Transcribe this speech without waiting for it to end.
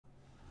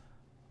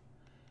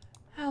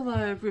Hello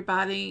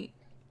everybody,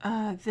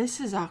 this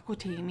is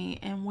Aquatini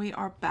and we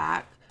are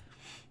back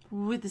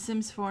with The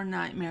Sims 4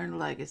 Nightmare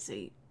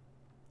Legacy.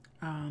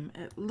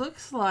 It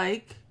looks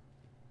like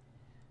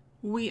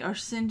we are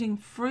sending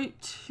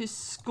Fruit to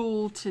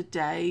school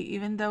today,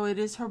 even though it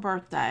is her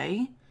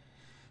birthday,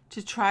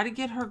 to try to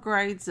get her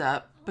grades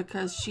up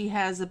because she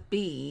has a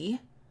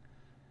B.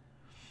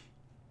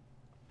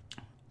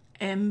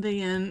 And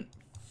then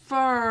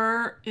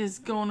Fur is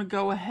going to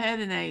go ahead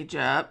and age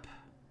up.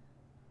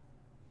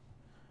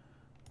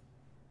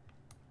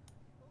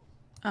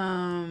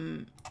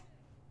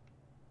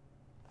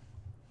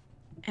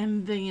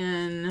 And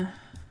then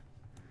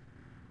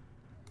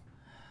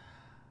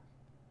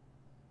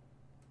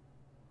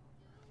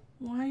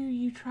why are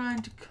you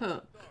trying to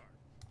cook?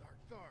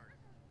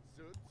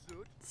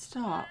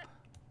 Stop.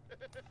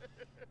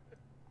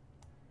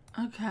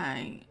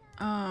 Okay.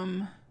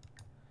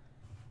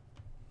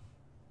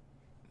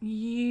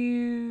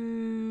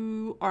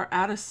 You are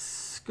out of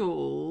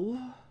school.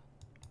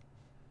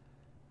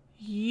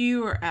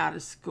 You are out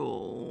of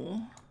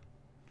school.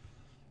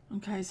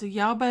 Okay, so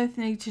y'all both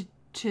need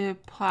to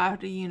apply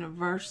to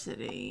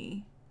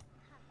university.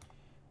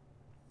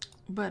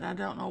 But I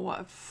don't know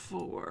what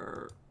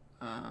for.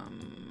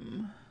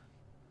 And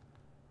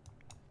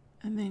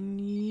then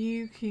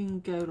you can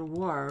go to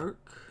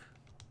work.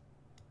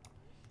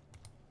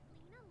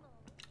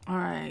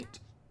 Alright.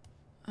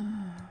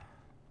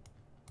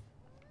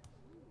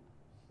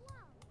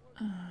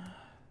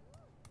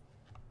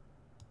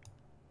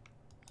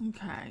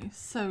 Okay,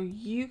 so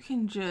you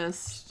can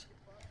just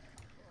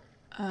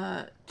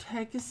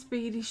take a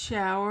speedy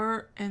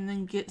shower and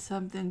then get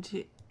something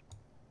to...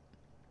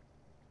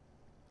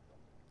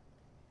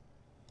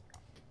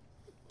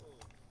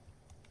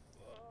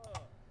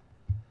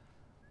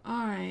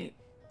 Alright.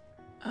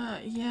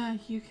 Yeah,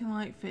 you can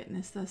like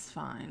fitness, that's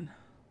fine.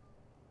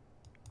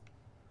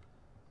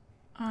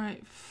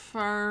 Alright,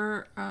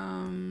 Fur,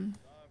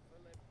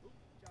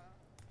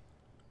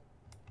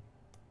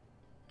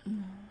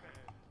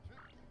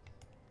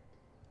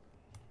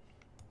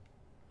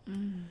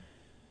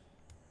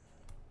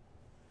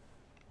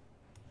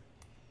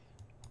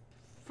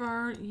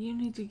 Fur, you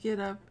need to get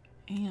up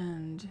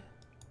and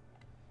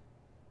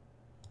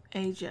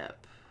age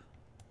up.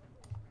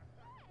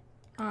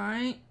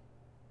 Alright.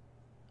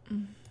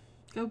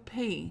 Go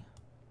pee.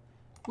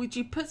 Would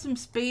you put some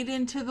speed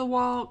into the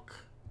walk?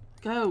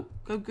 Go.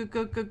 Go, go,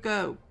 go, go,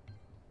 go.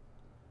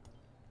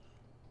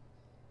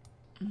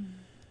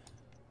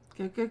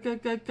 Go, go, go,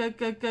 go, go,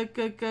 go, go,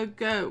 go, go,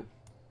 go.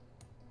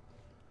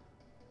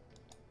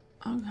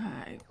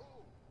 Okay.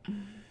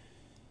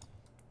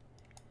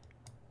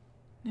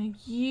 Now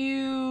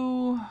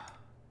you...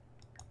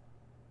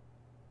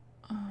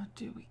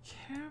 do we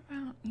care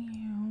about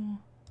you?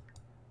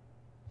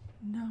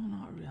 No,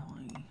 not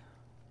really.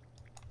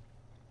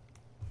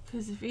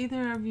 Because if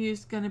either of you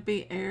is going to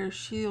be heir,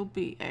 she'll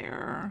be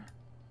heir.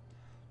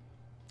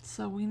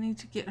 So we need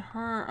to get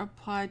her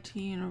applied to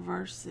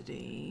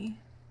university.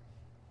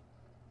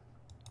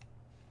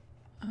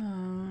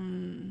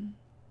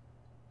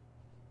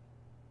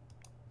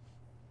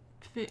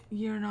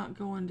 You're not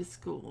going to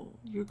school.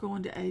 You're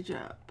going to age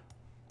up.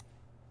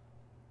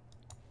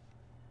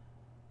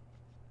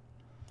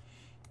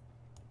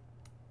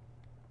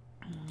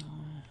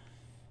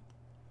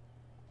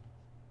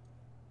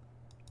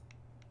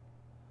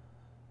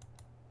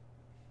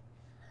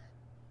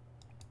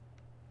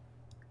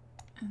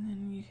 And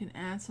then you can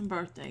add some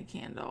birthday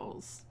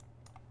candles.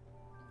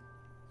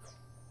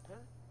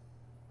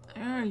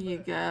 There you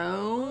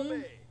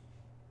go.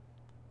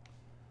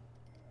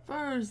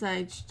 Fur's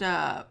aged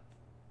up.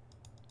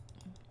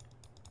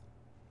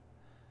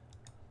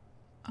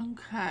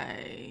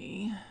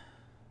 Okay.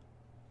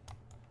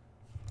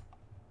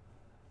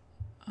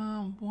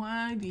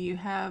 Why do you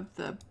have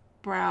the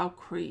brow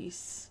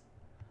crease?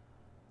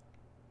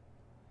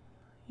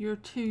 You're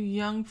too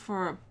young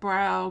for a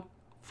brow,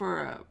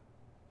 for a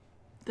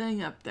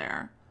thing up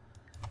there.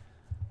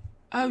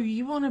 Oh,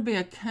 you want to be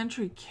a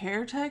country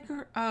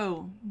caretaker?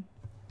 Oh,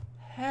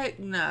 heck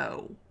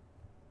no.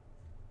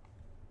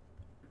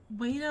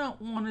 We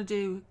don't want to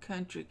do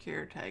country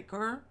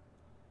caretaker.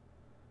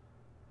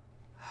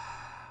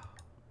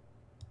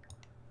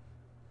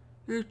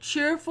 You're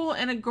cheerful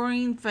and a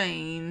green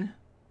fiend,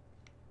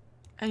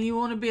 and you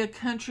want to be a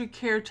country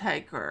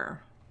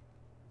caretaker.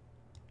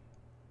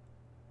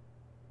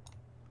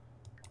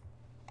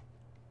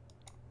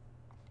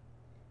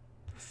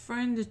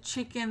 Friend the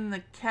chicken,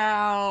 the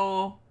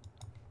cow.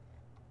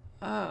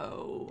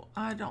 Oh,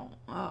 I don't.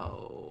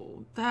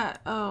 Oh,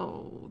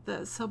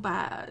 that's so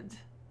bad.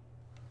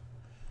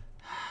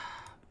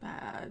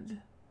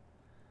 Bad.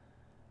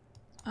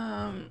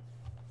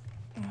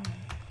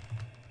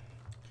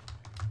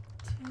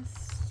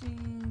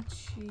 Testing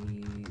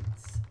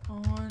cheats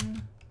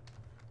on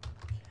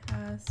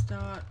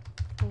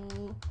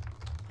full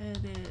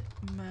edit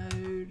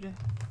mode.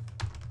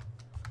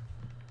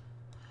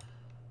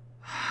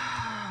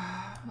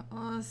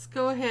 Let's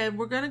go ahead.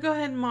 We're going to go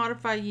ahead and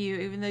modify you,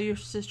 even though your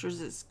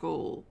sister's at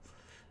school.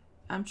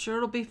 I'm sure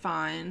it'll be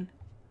fine.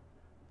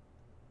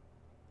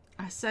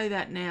 say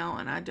that now,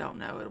 and I don't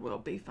know. It will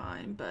be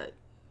fine, but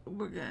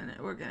we're gonna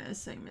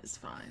assume it's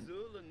fine.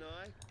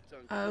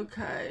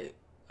 Okay.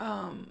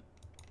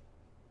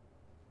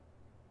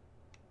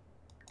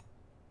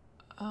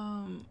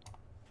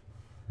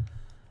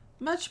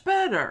 Much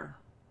better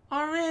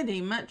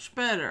already. Much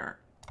better.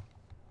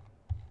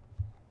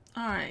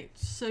 All right.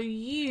 So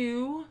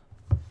you,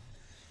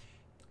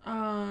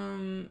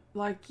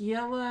 like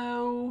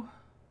yellow.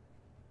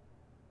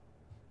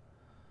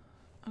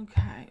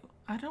 Okay.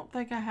 I don't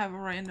think I have a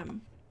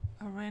random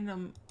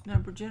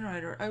number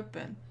generator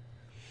open,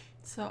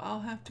 so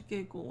I'll have to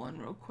Google one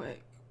real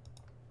quick.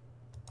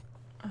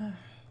 A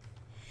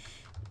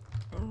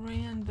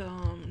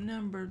random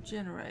number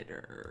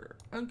generator.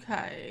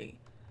 Okay.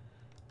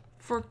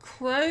 For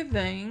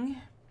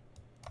clothing,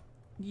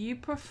 you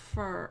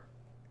prefer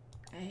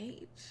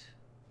 8.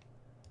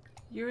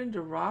 You're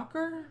into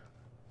rocker?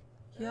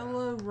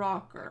 Yellow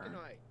rocker.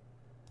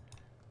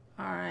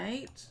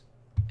 Alright.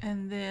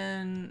 And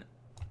then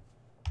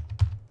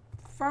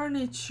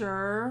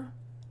furniture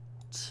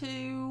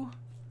 2,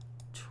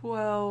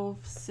 12,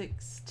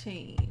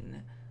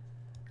 16.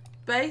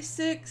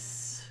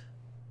 Basics,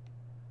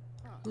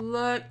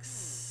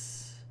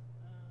 looks,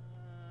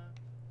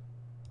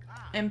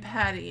 and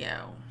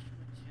patio.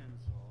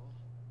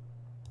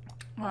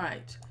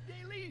 Alright.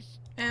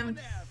 And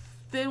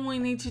then we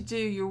need to do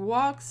your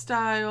walk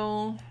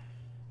style.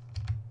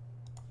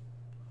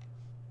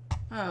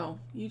 Oh,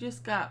 you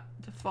just got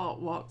default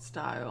walk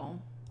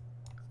style.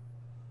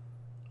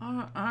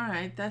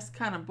 Alright, that's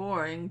kind of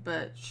boring,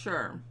 but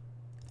sure.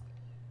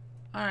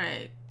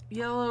 Alright,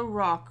 yellow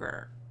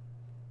rocker.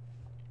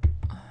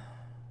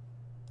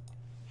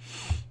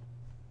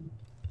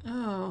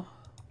 Oh.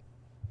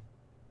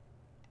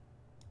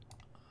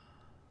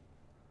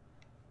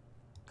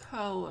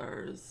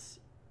 Colors.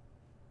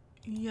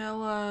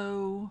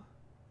 Yellow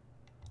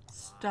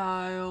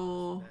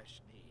style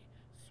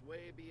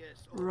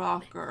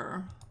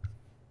rocker.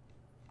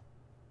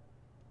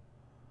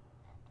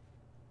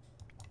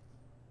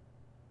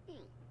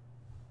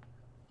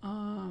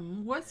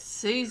 What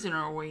season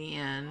are we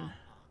in?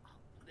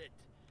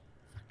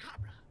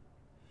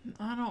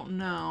 I don't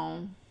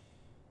know.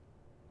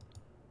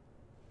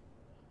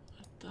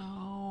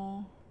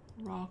 Oh,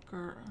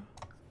 rocker.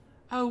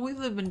 Oh, we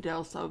live in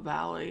Delso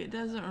Valley. It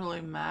doesn't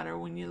really matter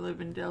when you live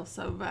in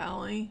Delso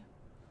Valley.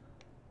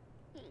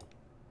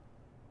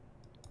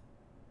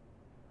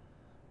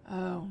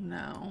 Oh,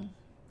 no.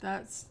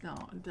 That's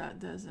not,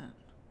 that doesn't.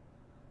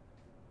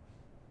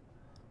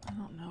 I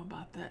don't know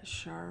about that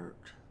shirt.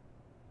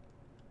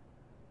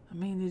 I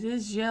mean, it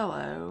is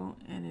yellow,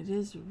 and it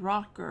is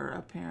rocker,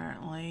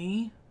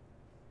 apparently.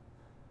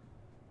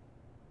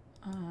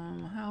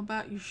 How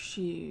about your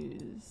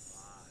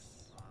shoes?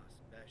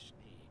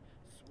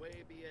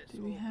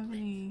 Do we have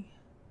any?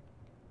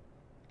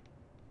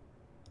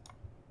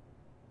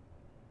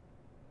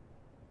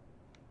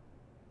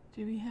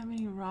 Do we have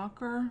any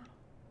rocker?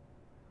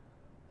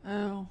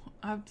 Oh,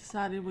 I've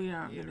decided we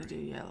aren't going to do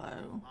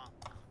yellow.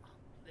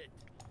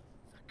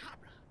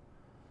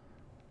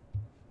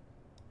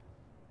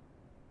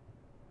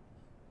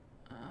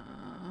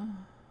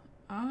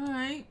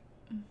 Alright.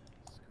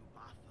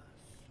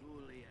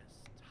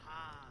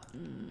 No.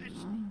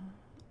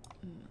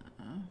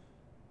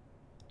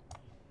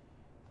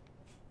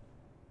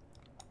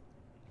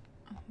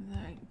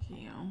 Thank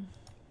you.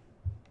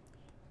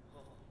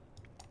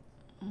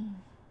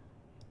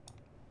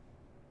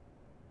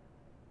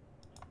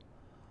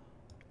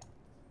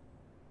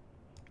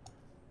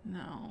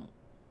 No.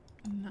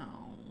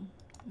 No.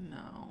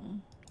 No.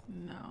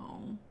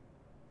 No.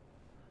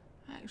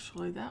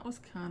 Actually, that was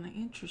kind of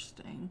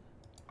interesting.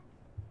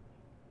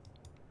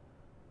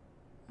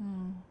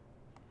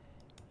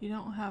 You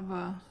don't have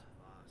a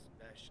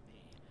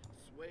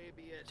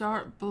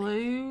dark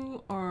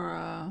blue or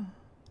a...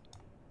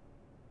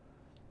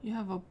 You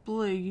have a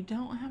blue. You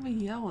don't have a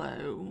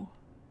yellow.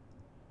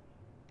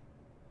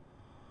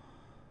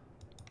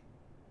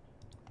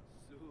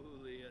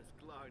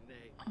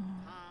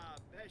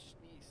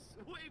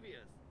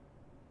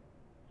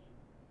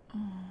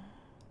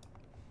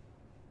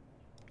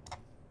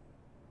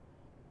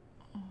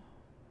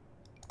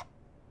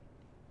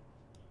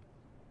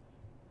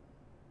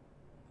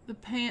 The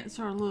pants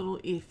are a little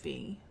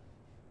iffy,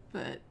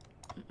 but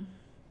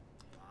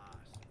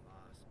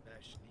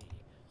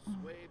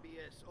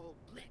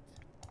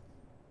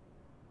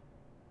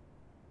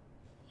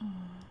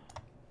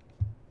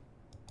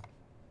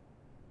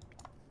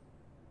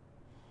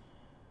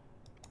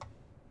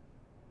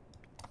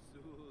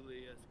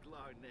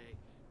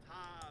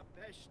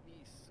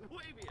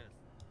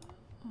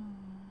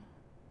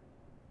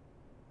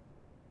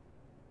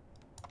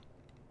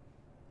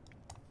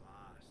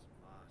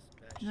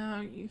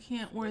no, you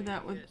can't wear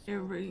that with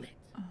every...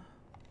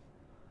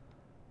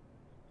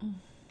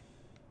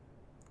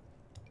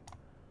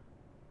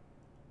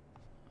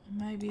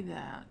 Maybe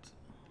that.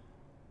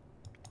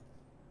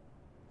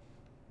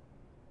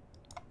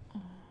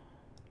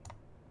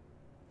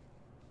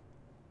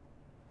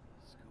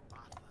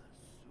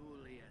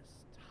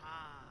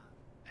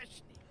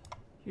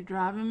 You're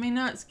driving me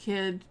nuts,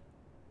 kid.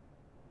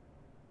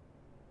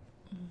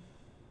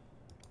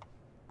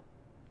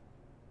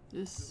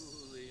 This.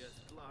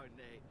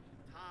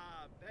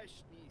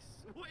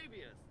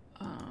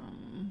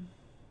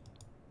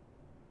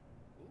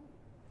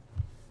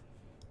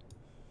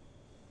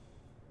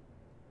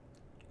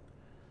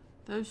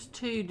 Those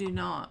two do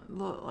not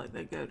look like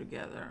they go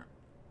together.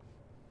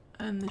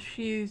 And the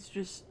shoes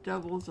just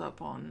doubles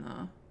up on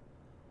the...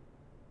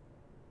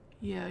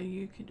 Yeah,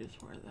 you can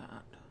just wear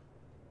that.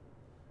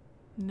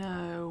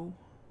 No.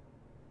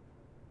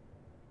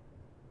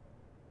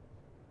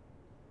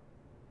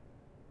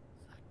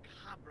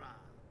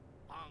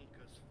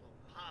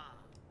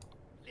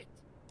 You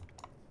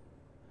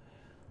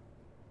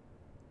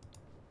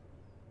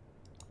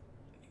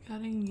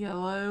got in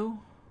yellow.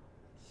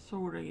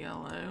 Sort of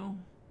yellow.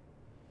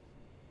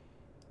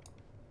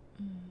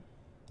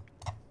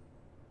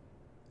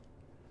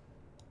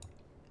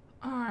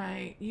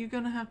 Alright, you're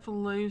gonna have to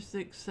lose the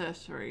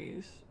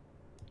accessories.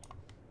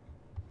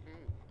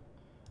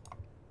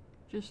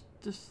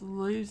 Just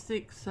lose the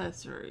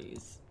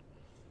accessories.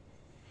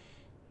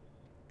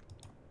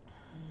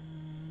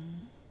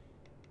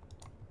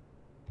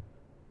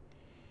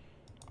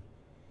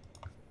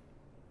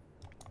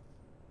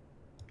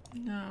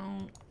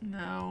 No,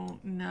 no,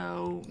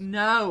 no,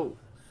 no.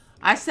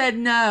 I said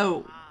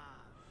no.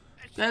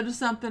 Go to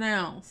something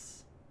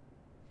else.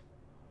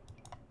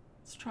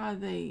 Let's try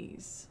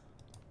these.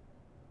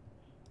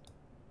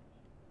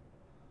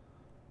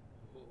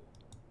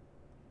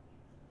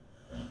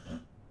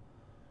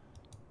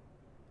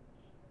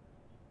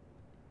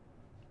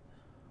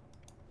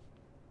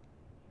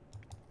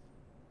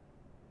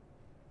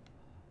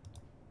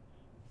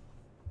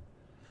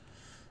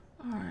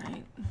 All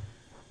right.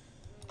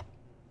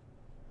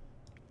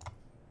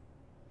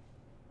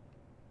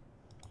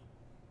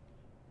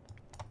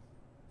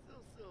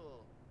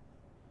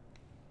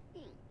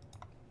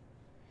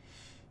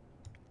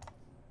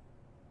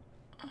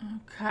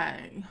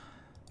 Okay.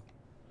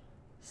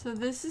 So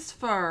this is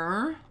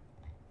fur.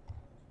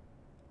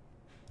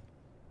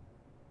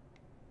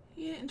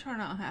 He didn't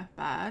turn out half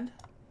bad.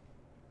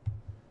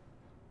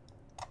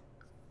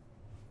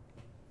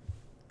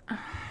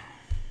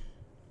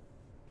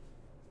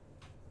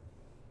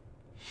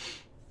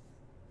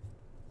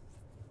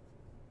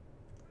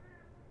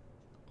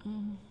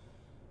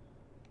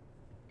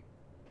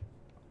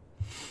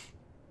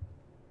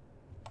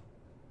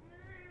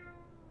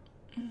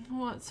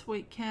 What,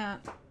 sweet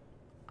cat?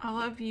 I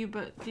love you,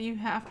 but do you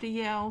have to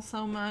yell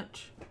so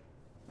much?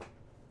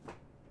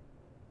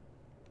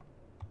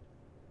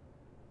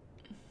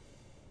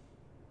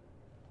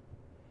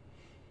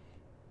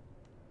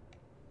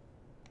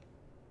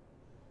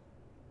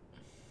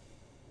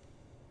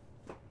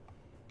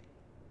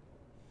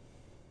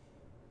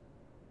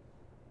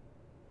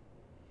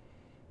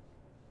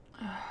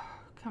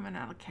 Coming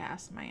out of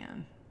cast,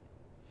 man.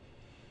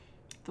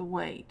 The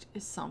weight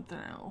is something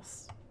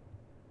else.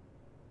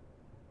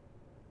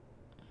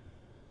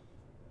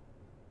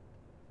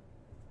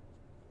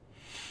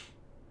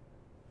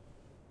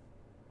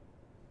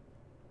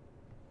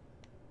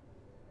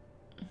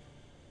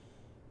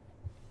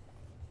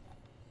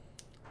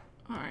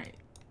 Alright.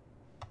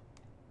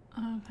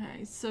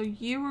 Okay, so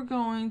you are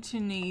going to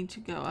need to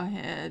go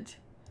ahead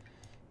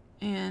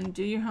and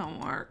do your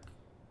homework.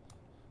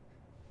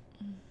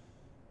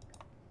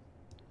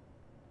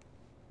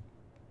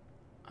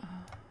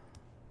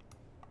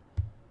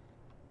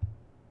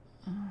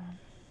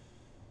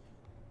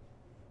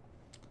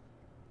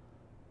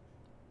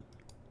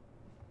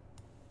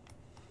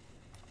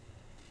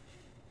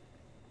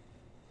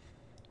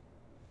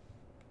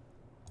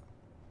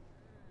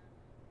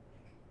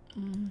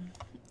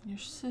 Your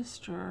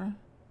sister.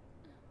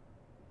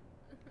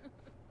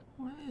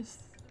 What is...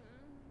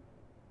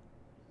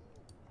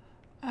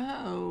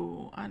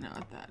 Oh, I know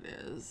what that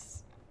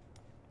is.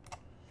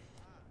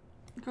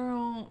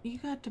 Girl, you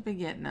got to be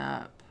getting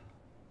up.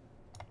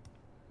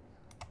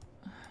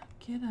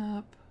 Get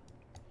up.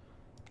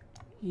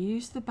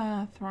 Use the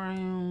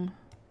bathroom.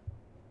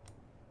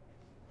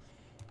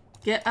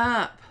 Get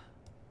up.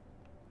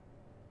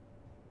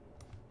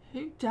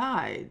 Who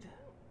died?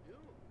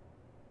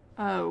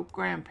 Oh,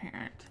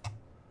 grandparent.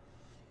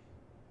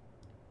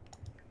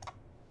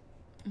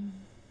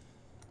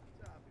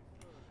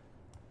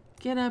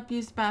 Get up,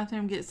 use the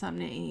bathroom, get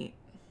something to eat.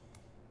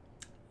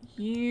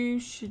 You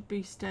should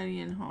be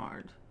studying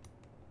hard.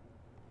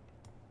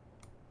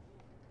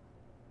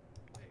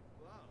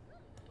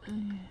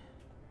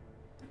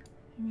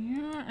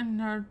 You're a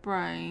nerd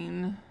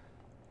brain.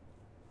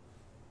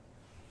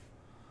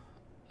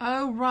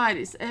 Oh, right.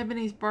 It's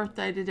Ebony's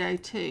birthday today,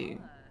 too.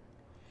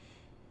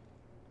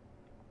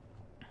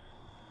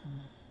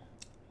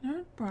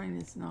 Nerd brain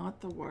is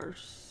not the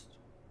worst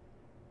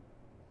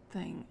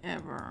thing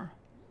ever.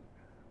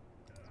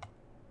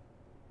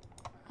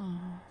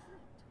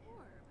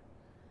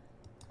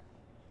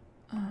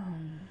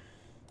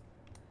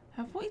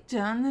 Have we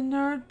done the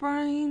nerd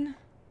brain?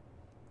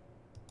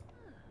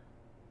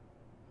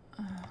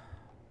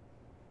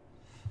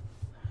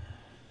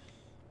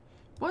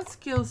 what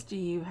skills do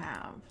you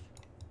have?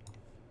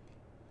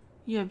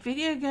 You have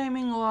video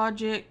gaming,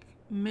 logic,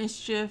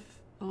 mischief,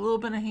 a little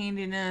bit of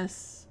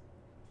handiness.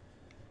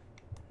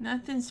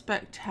 Nothing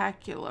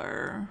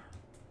spectacular.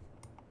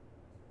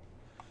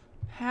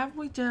 Have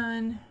we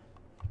done...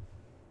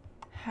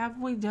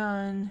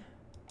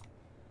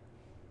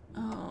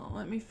 Oh,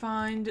 let me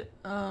find,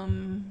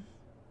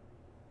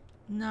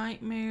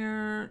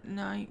 nightmare.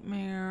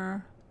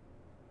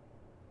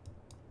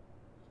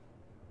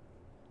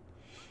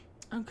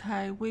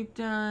 Okay, we've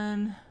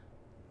done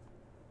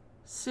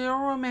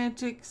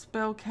Romantic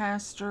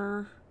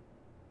Spellcaster,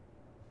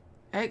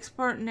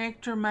 Expert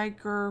Nectar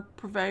Maker,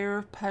 Prevayor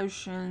of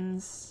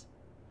Potions,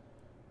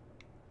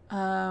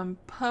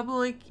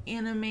 Public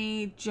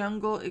Enemy,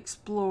 Jungle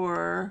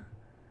Explorer,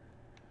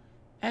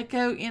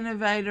 Echo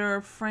Innovator,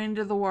 Friend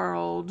of the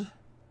World,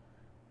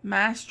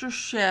 Master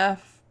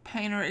Chef,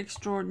 Painter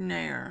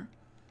Extrodinair.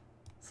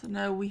 So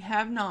no, we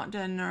have not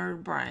done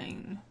Nerd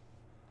Brain.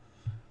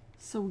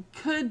 So we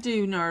could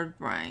do Nerd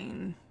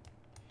Brain,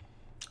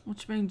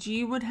 which means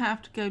you would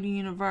have to go to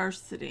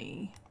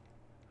university.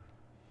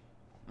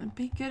 It'd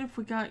be good if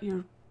we got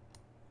your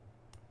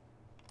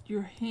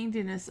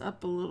handiness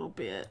up a little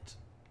bit.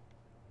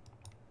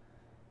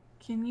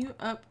 Can you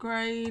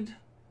upgrade?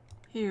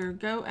 Here,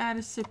 go add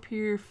a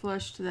superior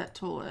flush to that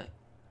toilet.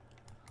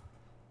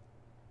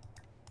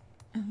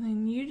 And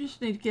then you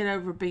just need to get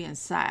over being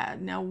sad.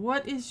 Now,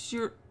 what is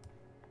your...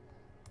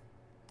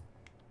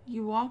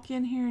 You walk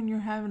in here and you're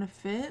having a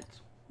fit?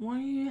 Why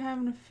are you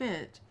having a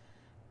fit?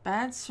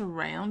 Bad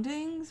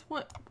surroundings?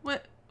 What?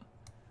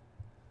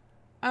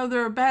 Oh,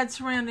 there are bad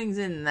surroundings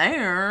in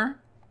there.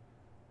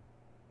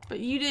 But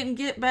you didn't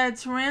get bad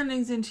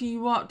surroundings until you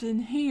walked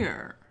in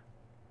here.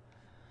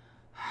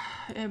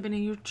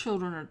 Ebony, your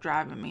children are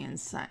driving me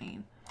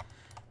insane.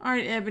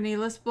 Alright, Ebony,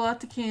 let's blow out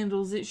the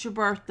candles. It's your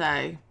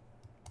birthday.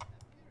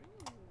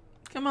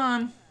 Come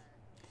on.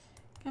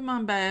 Come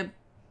on, babe.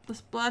 Let's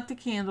blow out the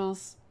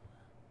candles.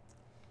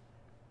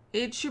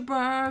 It's your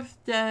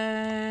birthday.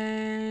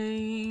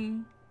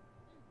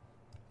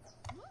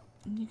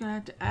 You're gonna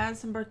have to add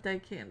some birthday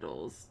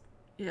candles.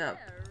 Yep.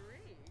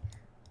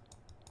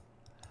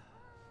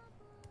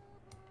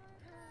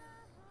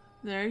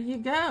 There you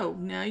go.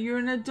 Now you're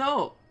an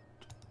adult.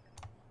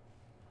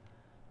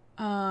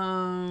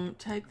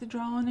 Take the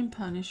drawing and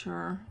punish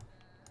her.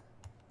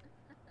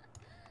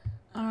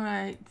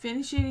 Alright,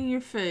 finish eating your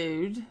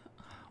food.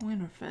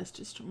 Winterfest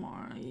is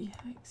tomorrow.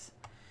 Yikes.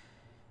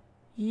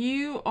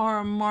 You are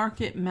a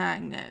market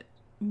magnet.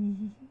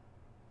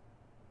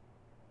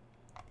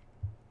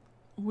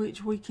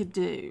 Which we could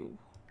do.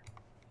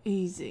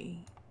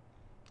 Easy.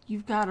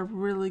 You've got a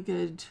really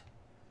good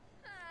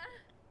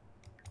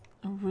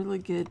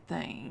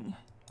thing.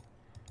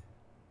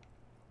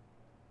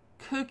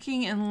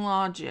 Cooking and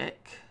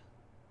logic.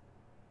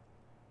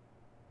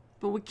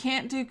 But we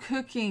can't do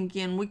cooking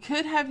again. We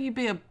could have you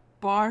be a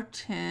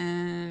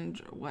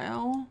bartender.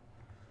 Well,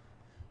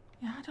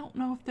 yeah, I don't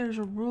know if there's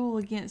a rule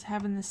against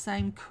having the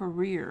same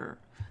career.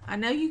 I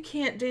know you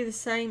can't do the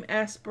same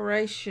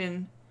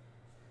aspiration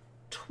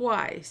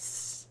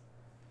twice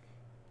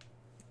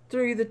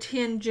through the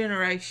 10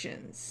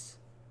 generations.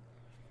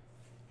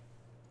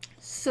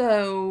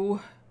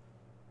 So,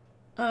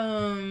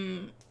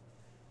 hold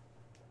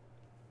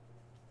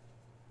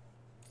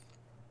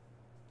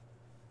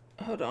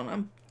on,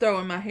 I'm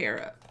throwing my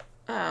hair up.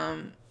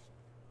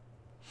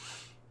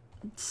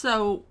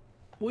 So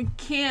we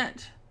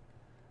can't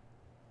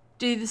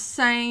do the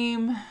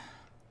same.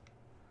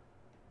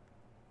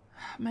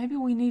 Maybe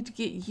we need to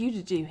get you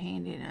to do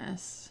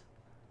handiness.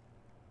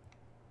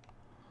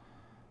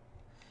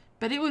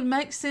 But it would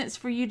make sense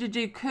for you to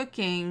do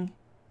cooking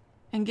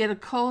and get a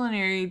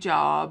culinary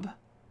job.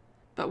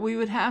 But we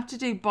would have to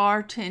do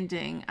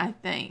bartending, I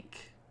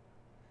think.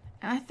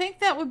 And I think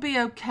that would be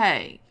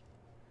okay.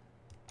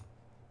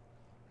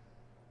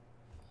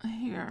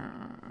 Here.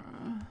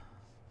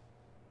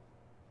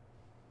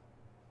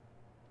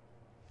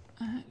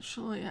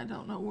 Actually, I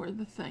don't know where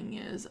the thing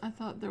is. I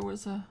thought there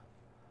was a...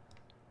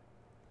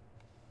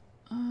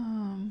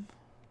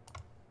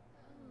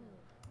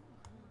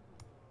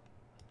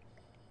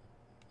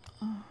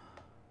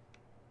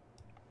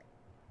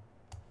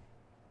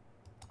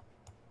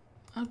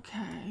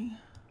 Okay.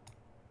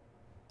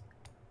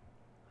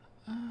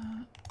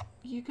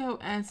 You go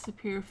add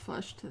superior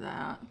flush to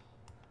that.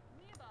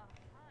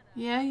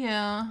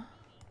 Yeah.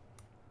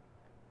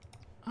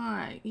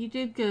 Alright, you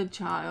did good,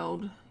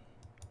 child.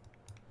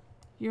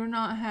 You're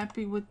not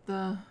happy with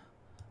the...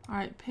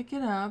 Alright, pick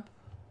it up.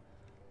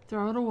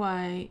 Throw it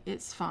away.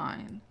 It's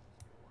fine.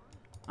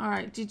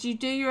 Alright, did you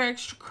do your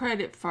extra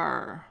credit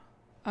for?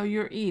 Oh,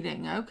 you're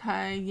eating.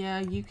 Okay,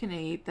 yeah, you can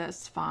eat.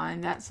 That's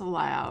fine. That's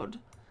allowed.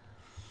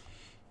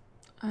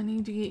 I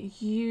need to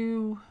get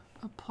you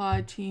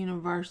applied to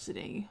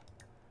university.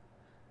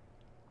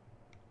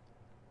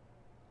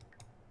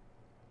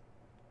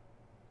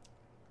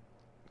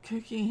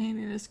 Cooking,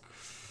 handiness,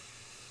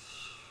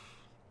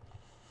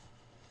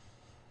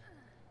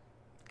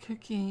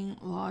 cooking,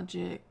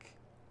 logic.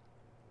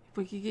 If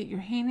we could get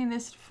your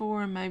handiness to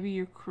 4 and maybe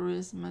your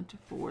charisma to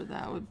 4,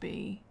 that would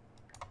be...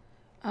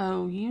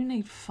 Oh, you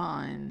need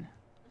fun.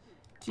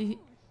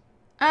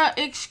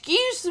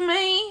 Excuse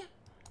me?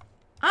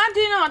 I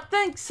do not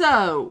think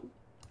so.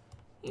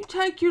 You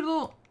take your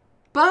little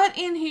butt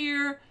in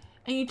here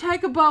and you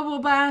take a bubble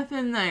bath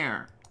in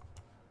there.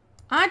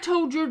 I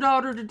told your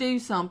daughter to do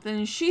something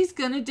and she's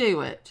gonna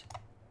do it.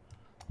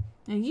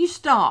 Now you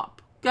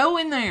stop. Go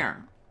in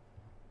there.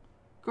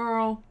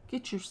 Girl,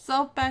 get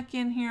yourself back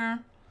in here.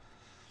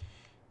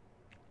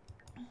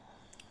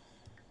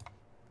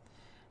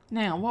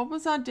 Now, what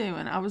was I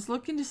doing? I was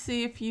looking to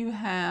see if you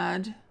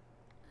had...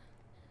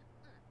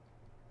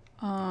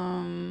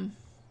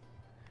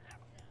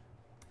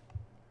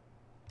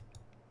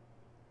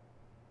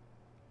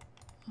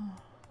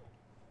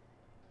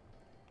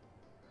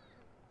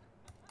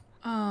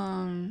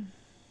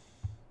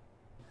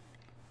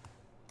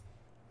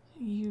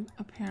 You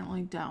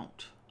apparently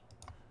don't.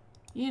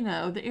 You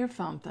know, the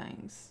earphone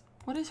things.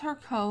 What is her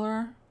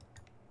color?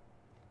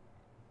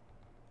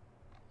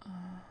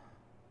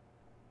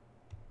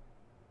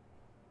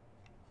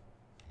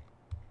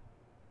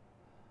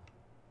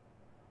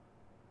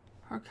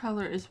 Her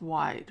color is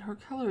white. Her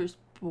color is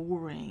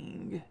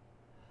boring.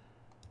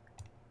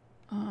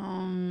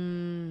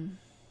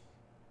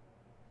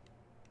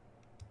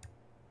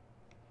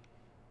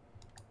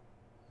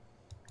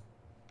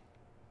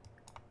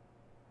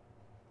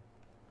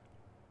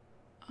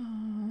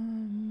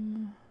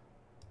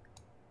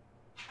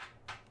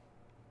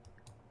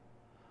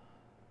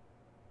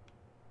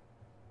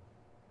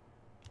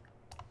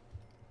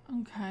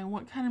 Okay,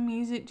 what kind of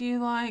music do you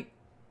like?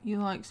 You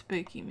like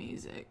spooky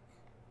music.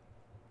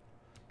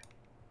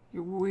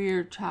 You're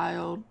weird,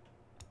 child.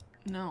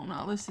 No,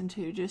 not listen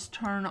to. Just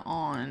turn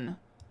on.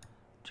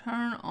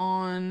 Turn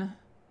on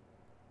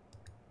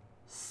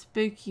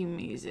spooky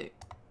music.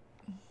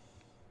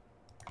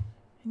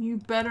 And you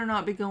better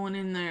not be going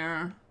in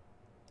there.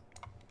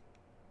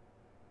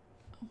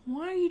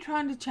 Why are you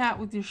trying to chat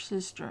with your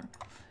sister?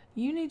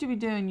 You need to be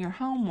doing your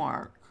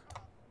homework.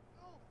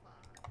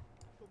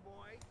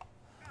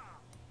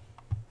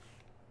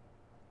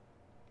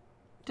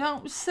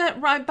 Don't sit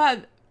right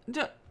by...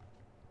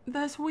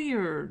 That's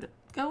weird.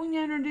 Go in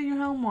there and do your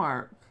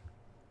homework.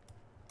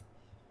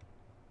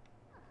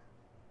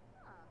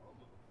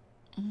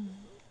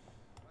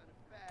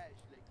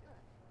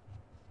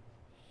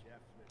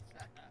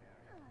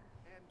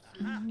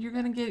 You're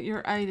gonna get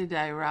your A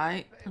today,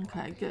 right?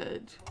 Okay,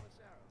 good.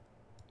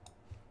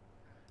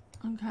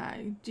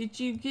 Okay, did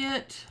you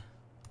get...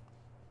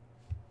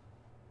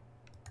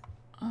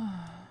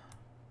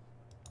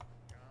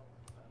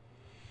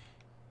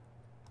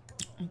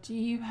 do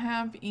you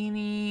have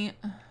any...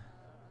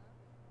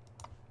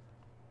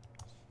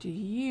 Do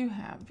you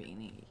have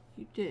any?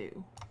 You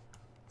do.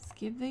 Let's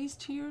give these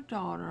to your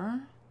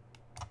daughter.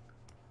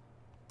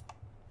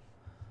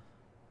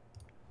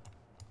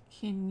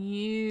 Can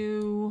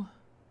you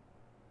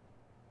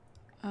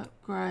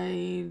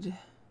upgrade?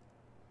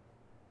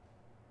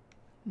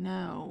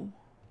 No.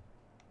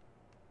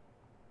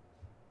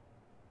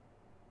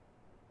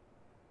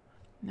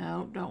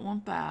 No, don't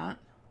want that.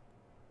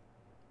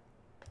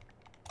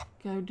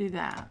 Go do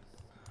that.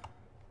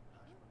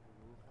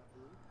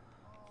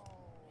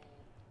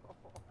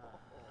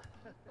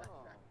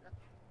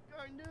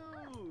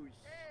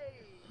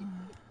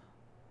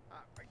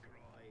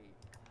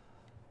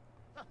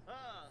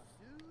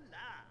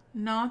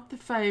 Not the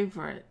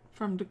favorite.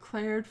 From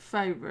declared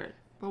favorite.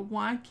 But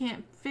why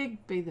can't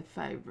Fig be the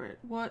favorite?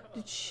 What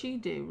did she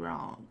do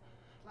wrong?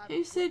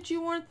 Who said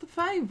you weren't the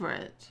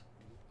favorite?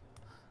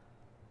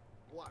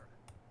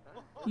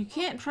 You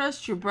can't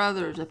trust your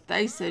brothers if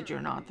they said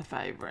you're not the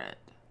favorite.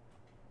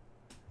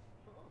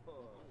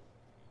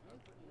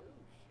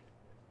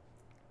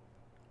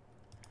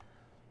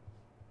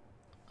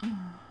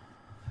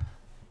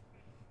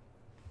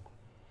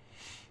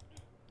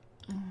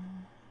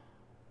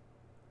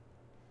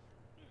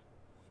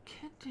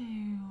 Could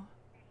do...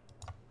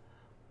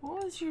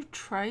 What was your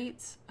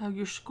traits? Oh,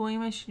 you're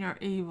squeamish and you're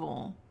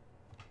evil.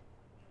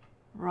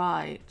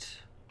 Right.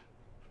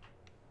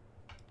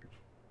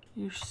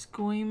 You're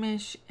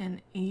squeamish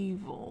and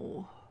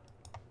evil.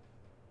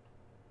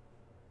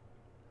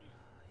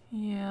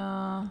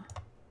 Yeah.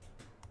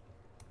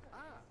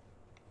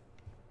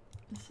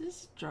 Is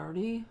this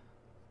dirty?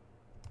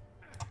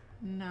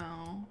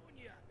 No.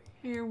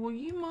 Here, will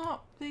you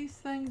mop these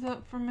things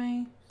up for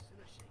me?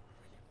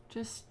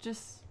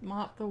 Just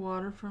mop the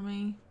water for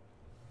me.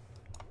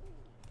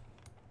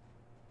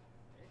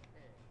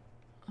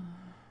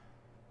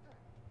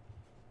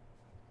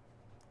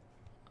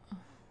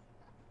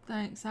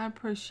 Thanks, I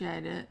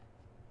appreciate it.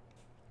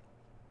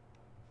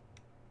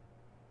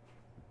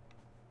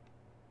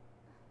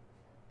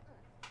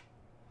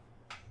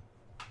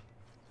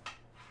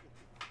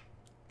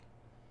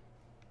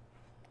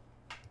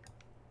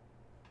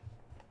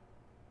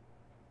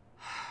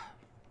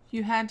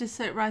 You had to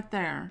sit right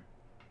there.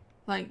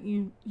 Like,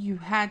 you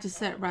had to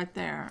sit right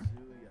there.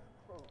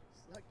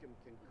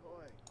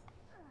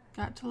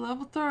 Got to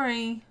level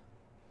 3.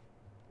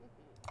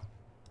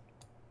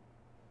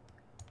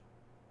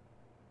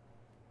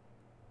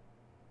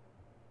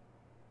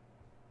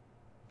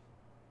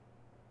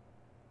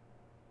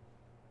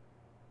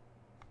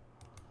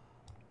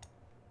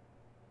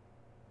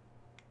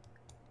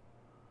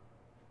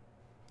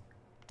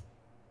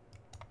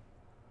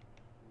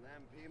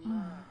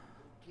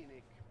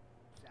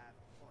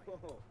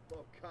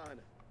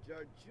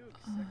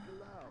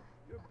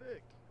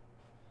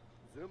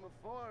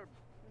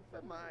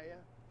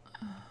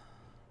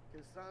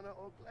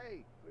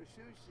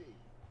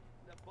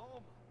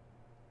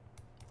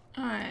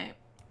 All right.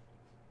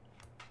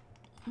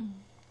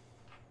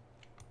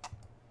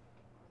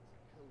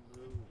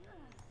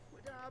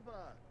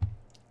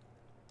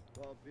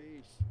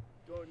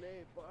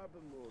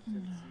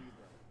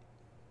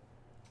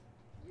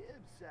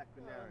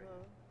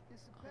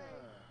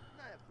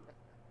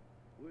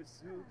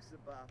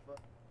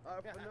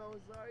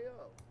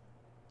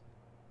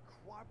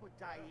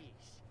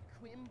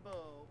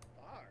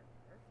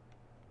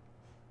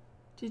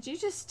 Did you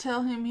just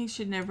tell him he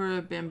should never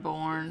have been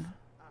born?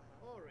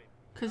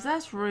 Because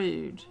that's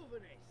rude.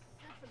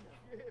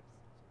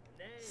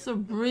 It's a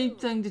rude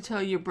thing to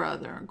tell your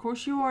brother. Of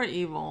course, you are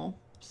evil.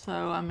 So,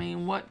 I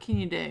mean, what can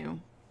you do?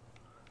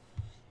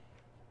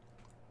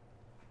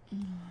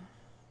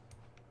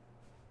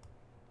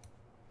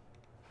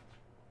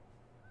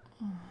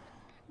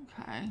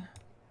 Okay.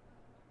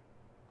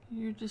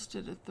 You're just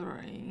at a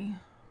 3.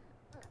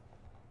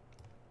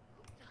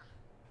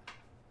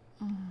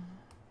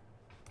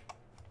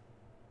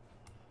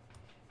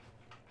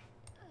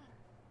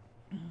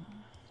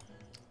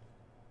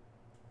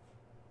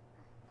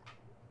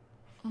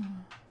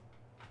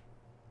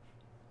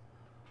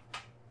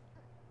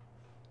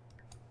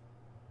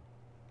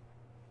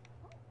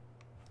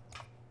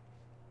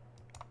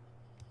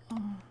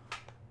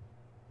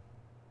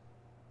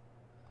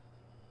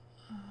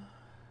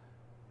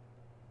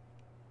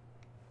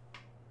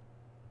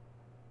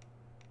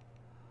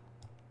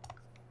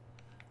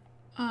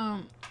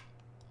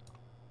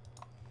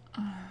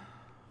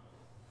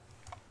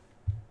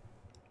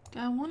 Do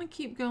I want to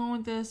keep going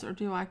with this, or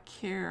do I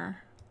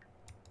care?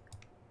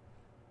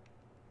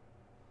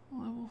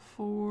 Level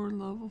 4,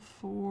 level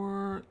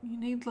 4. You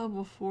need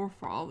level 4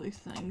 for all these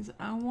things.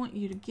 I want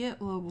you to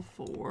get level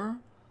 4.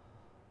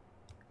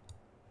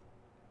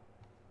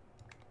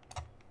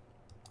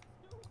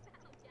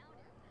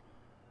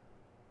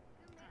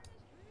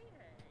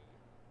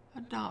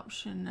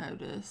 Adoption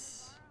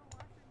notice.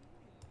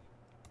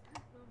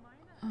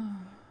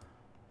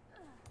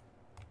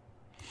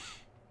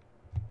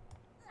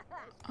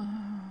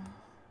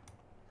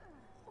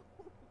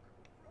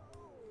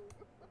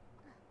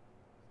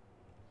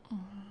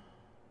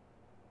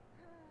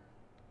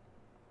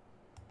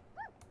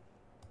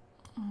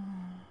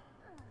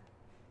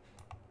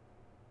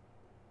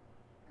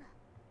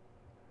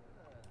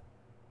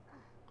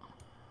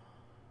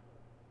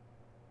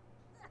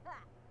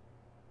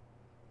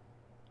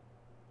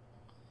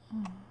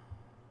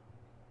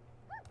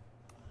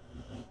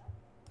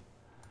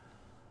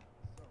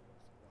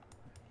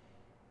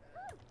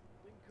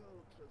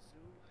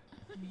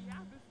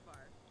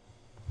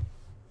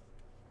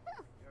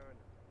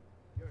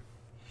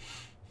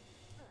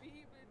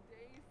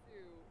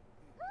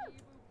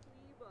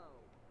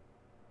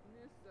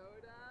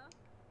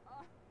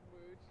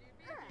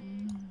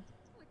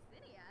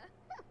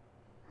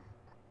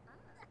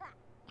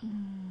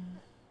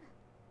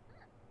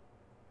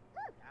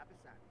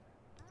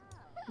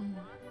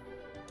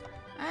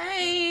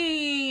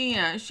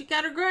 Hey, she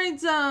got her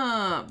grades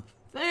up.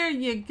 There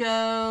you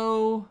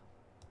go.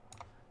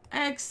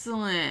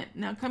 Excellent.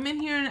 Now come in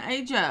here and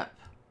age up.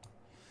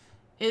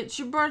 It's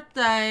your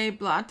birthday.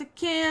 Blow out the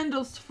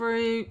candles,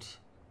 fruit.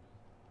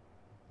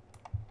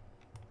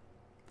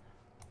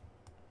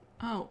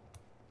 Oh,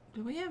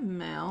 do we have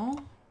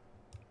mail?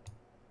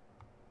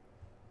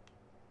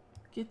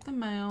 Get the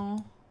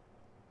mail.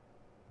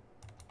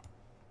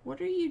 What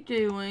are you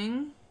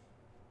doing?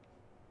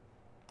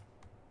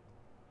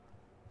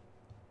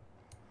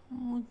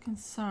 I'm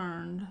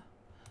concerned.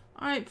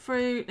 Alright,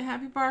 fruit.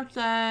 Happy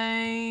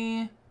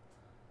birthday.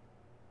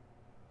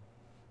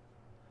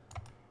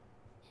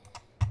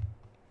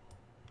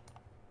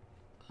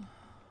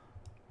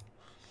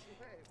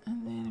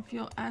 And then if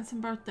you'll add some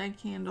birthday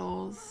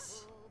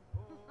candles.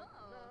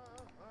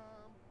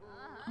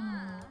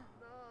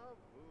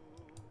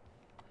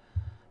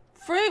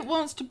 Fruit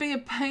wants to be a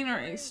painter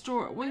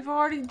extraordinaire. We've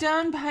already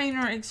done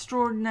painter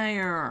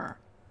extraordinaire.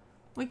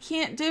 We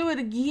can't do it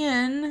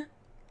again.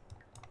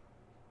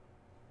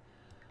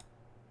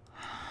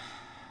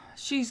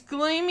 She's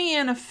gloomy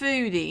and a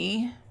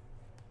foodie.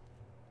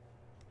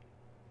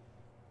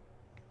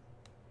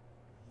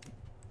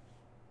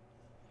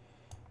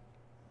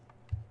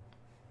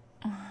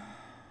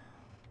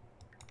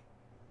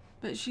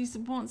 But she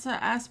wants an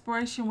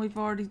aspiration we've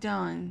already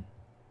done.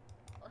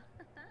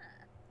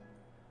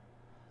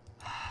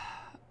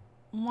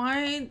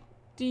 Why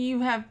do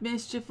you have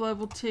mischief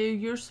level 2?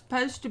 You're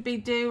supposed to be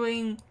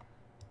doing...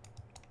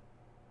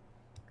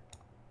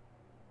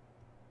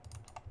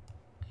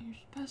 You're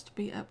supposed to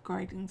be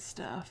upgrading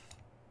stuff.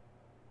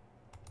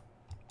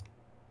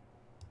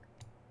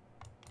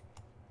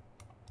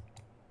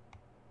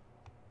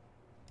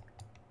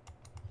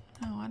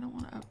 No, I don't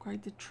want to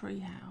upgrade the tree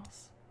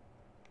house.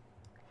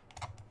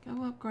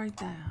 Go upgrade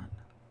that.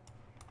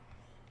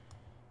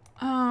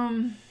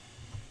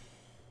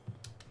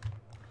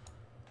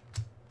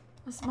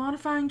 Let's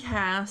modifying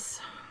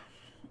Cass.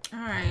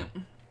 Alright.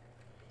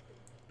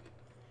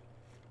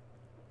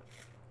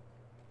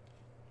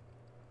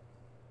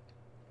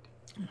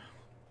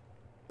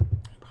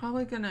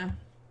 Probably gonna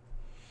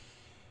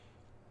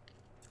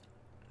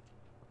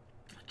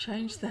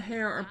change the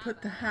hair or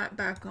put the hat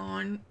back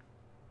on.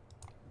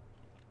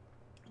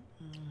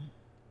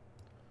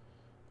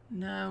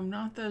 No,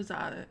 not those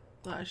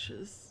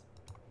eyelashes.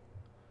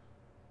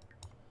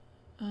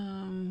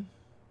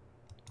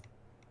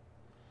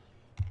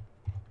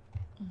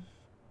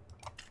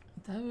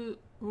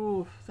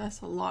 Ooh,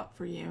 that's a lot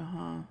for you,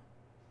 huh?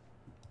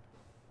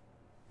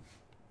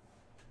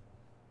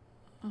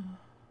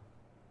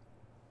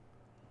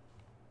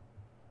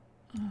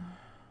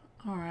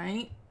 All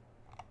right.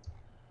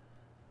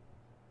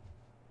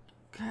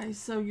 Okay,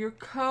 so your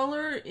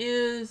color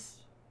is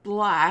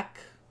black.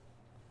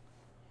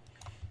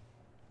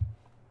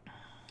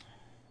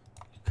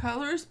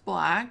 Color is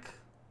black.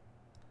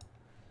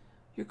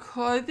 Your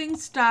clothing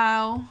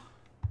style,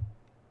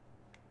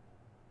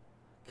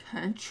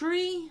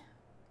 country.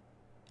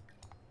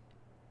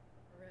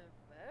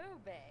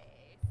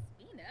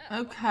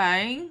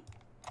 Okay.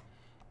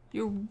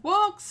 Your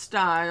walk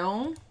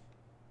style,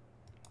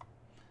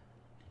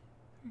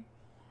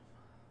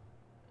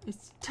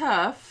 it's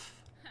tough.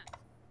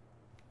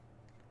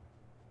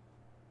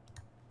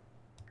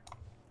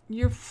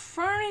 Your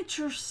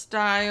furniture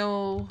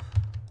style,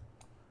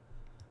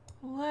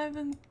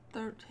 11,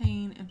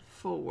 13, and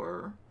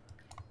 4.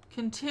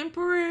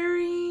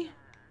 Contemporary,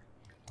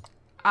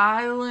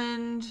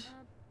 island,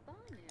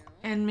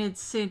 and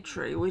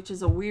mid-century, which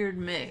is a weird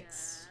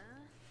mix.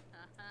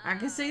 I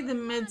can see the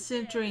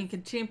mid-century and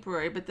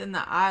contemporary, but then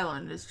the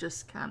island is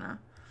just kind of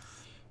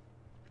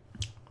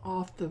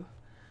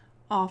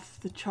off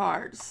the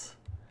charts.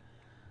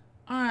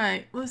 All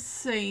right, let's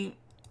see.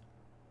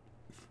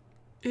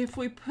 If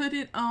we put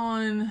it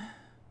on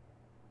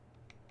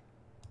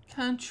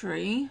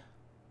country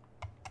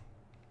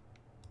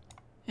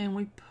and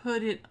we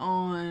put it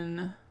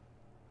on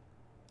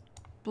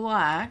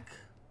black,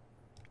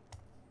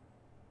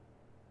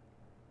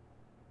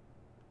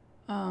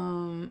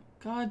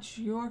 God,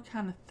 you're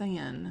kind of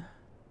thin.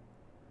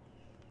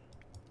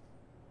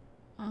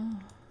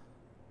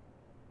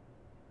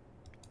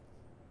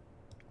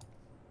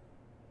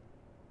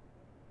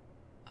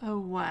 Oh,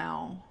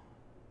 wow.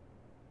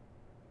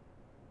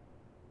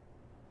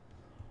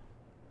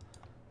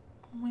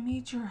 We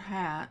need your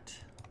hat.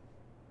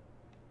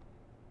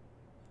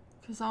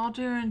 Because all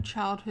during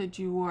childhood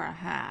you wore a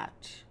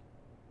hat.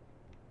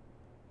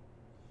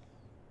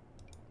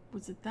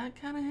 Was it that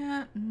kind of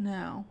hat?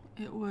 No,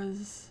 it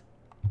was...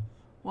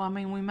 Well, I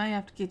mean, we may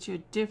have to get you a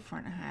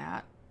different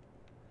hat.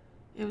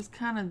 It was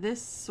kind of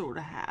this sort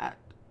of hat.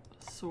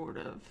 Sort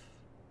of.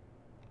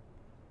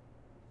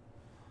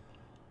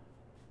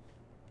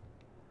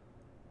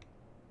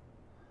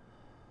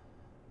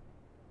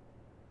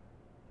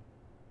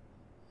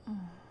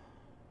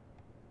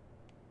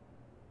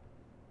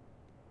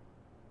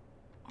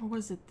 Or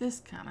was it this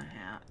kind of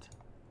hat?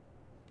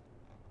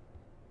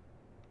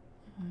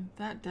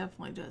 That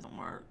definitely doesn't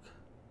work.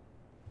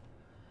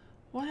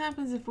 What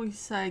happens if we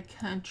say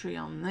country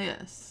on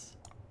this?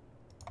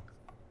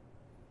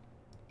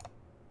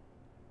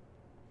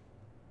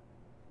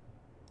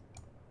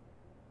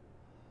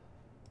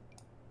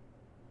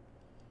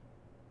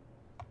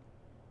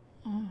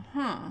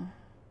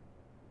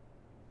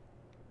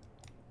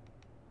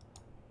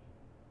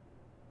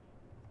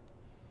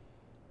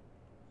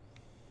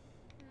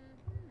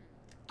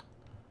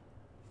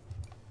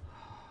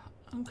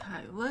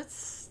 Okay,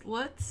 let's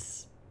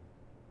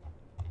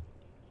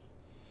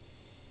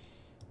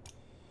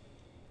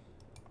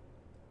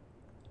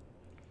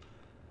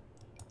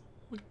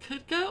we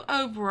could go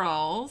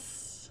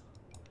overalls.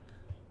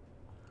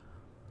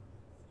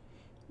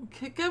 We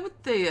could go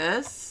with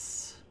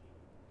this.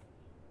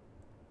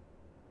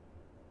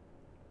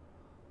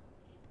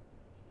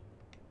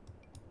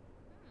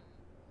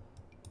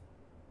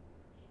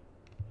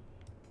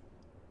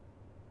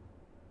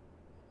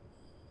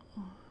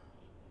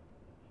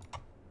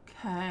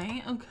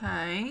 Okay,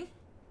 okay.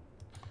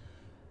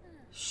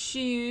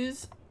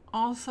 Shoes,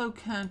 also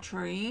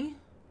country.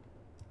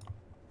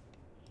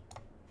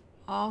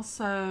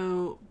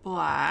 Also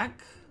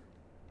black.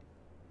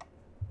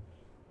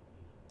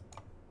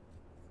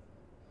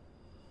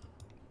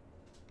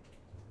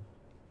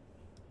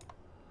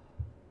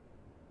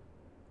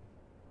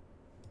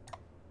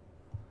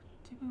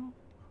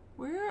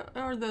 Where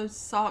are those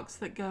socks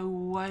that go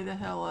way the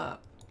hell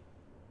up?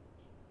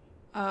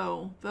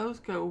 Oh, those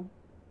go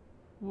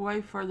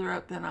way further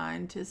up than I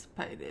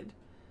anticipated.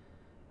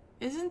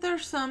 Isn't there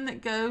some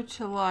that go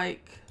to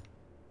like...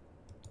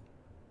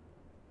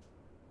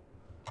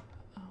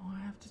 Oh, I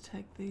have to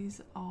take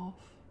these off.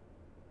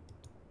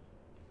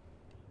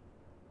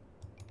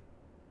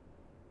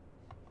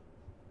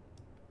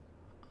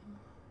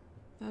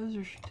 Those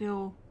are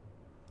still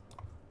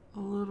a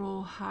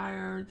little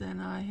higher than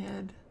I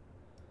had.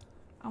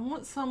 I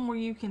want some where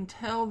you can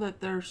tell that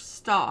they're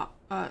socks,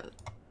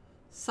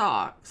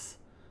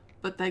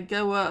 but they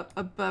go up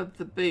above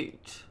the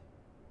boot.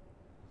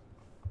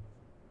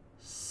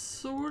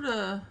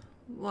 Sorta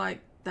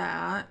like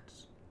that,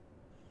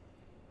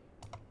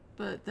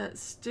 but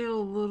that's still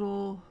a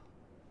little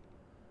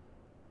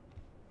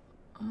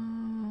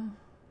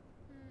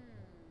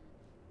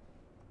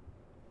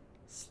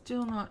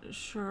still not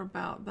sure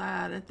about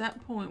that. At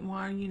that point,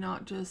 why are you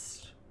not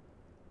just...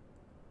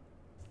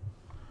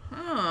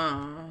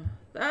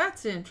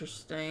 That's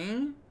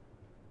interesting.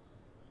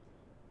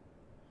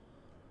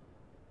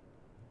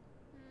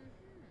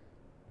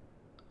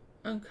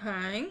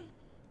 Okay.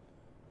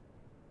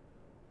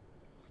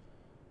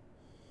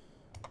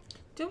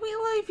 Do we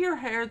leave your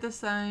hair the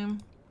same?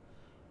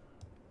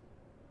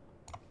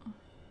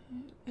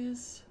 It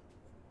is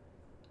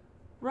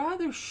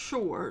rather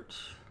short.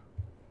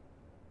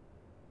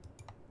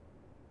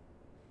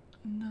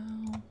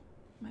 No,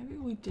 maybe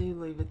we do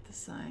leave it the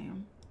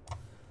same.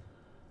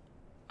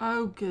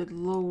 Oh, good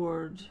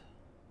Lord.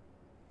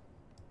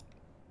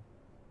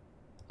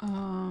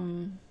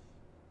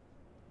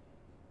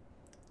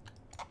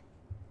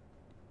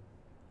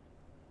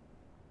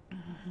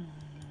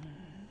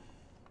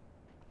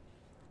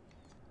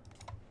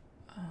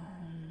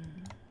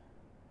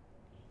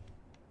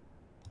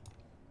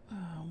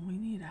 We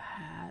need a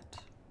hat.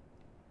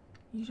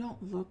 You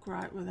don't look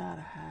right without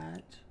a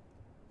hat.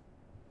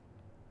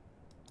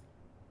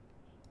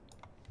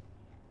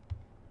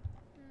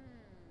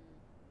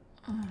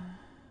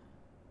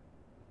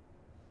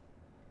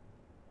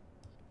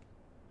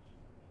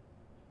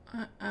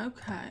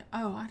 Okay.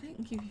 Oh, I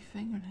didn't give you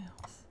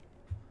fingernails.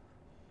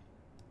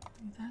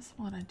 That's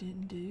what I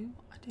didn't do.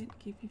 I didn't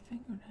give you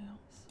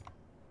fingernails.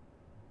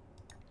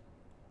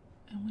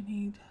 And we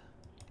need...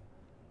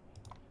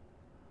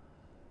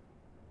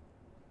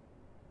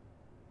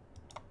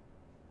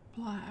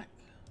 black.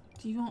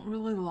 Do you want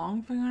really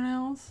long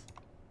fingernails?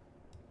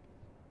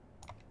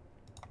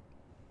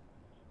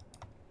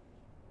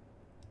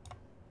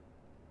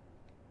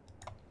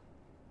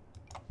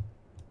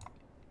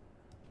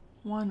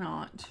 Why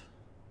not?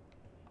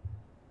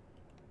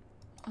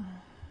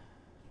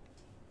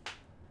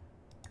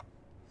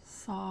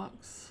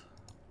 Socks.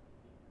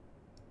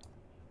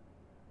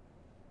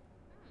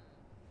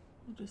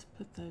 We'll just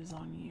put those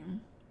on you.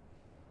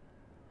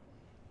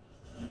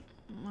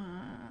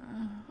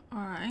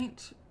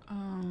 Alright.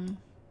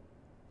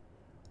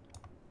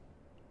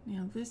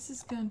 Now this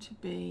is going to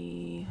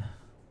be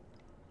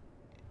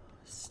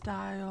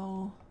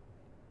style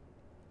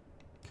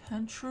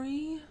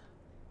country,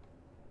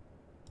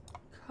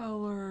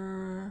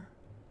 color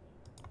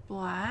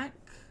black,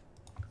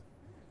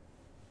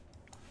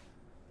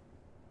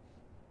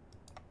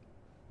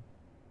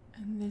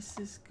 and this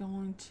is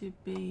going to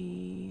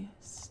be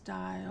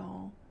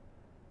style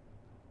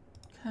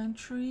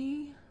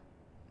country.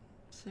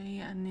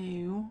 See, I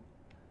knew.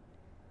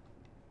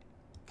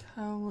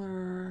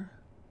 Color.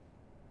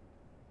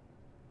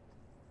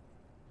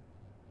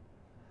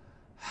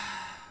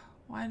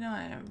 Why don't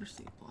I ever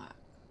see black?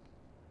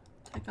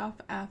 Take off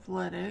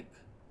athletic.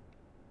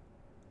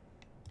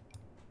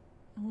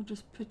 And we'll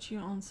just put you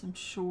on some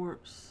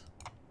shorts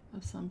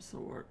of some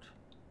sort.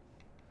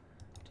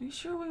 Are you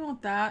sure we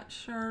want that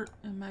shirt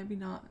and maybe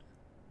not?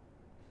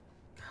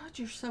 God,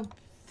 you're so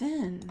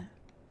thin.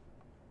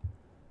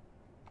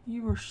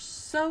 You are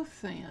so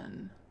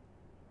thin.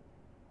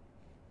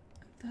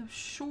 Those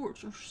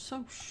shorts are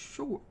so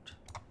short.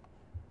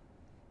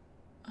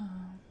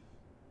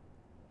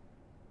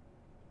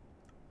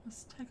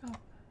 Let's take off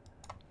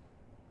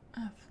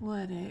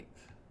athletic.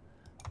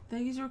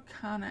 These are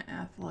kind of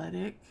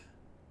athletic.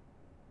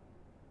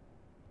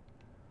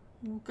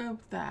 We'll go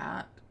with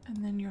that.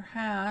 And then your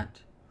hat.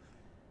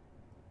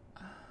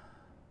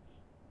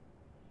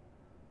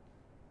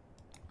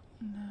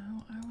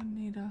 No, I would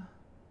need a...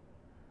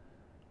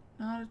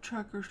 not a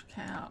trucker's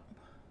cap.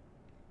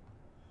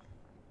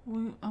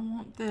 I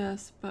want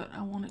this, but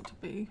I want it to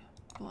be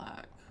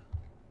black.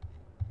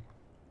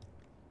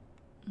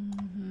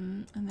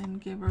 And then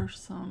give her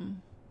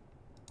some...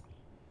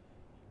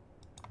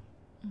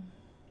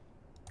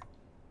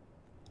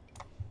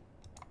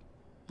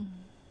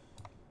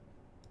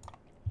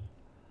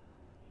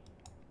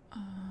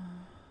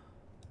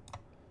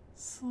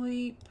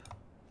 sleep.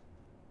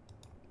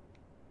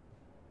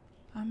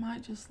 I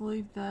might just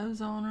leave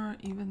those on her,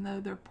 even though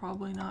they're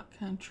probably not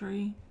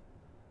country.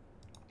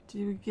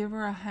 Do we give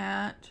her a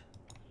hat?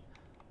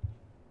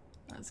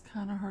 That's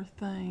kind of her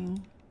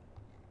thing.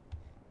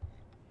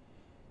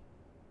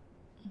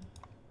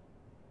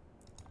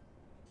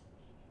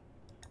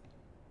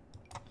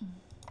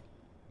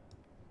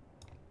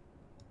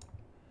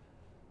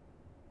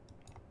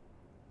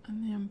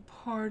 And then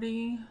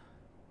party.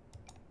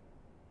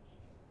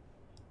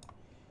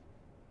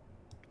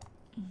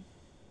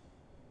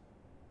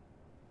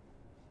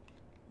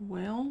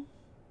 Well,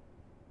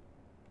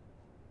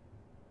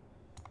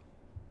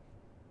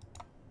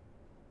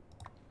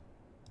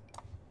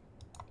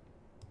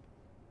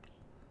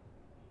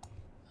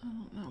 I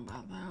don't know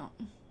about that.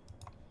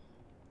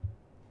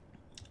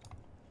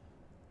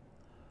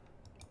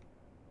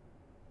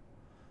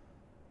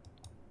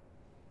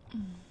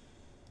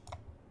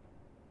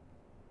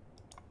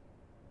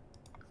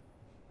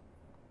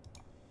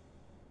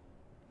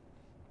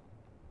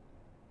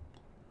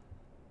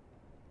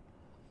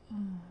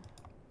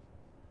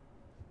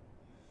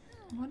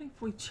 What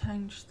if we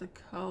change the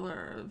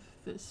color of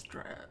this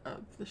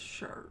of the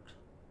shirt?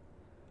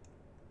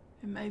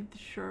 It made the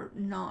shirt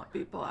not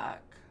be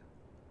black.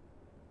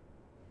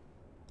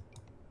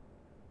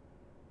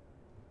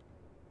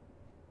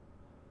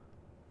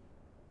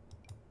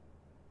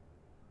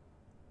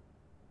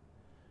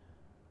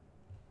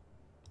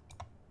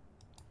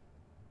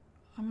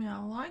 I mean,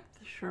 I like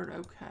the shirt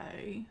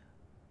okay.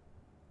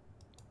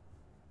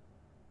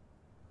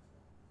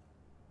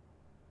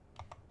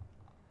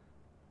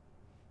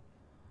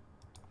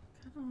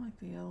 I don't like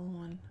the other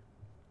one.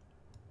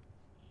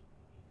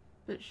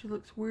 But she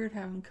looks weird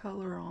having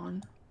color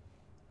on.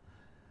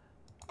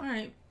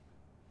 Alright.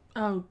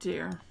 Oh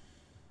dear.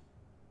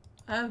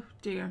 Oh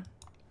dear.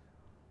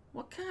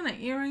 What kind of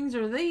earrings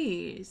are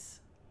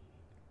these?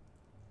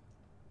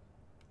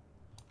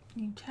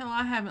 You can tell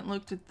I haven't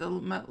looked at the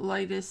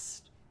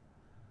latest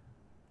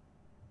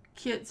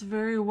kits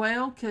very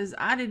well because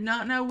I did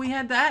not know we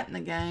had that in the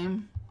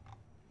game.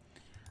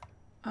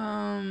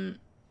 There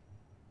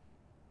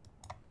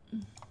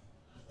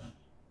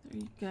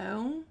you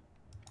go.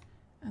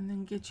 And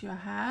then get you a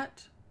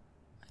hat.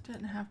 It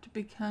doesn't have to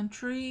be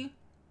country.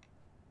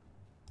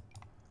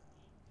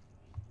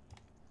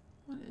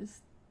 What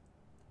is...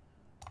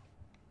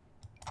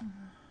 I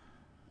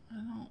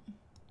don't...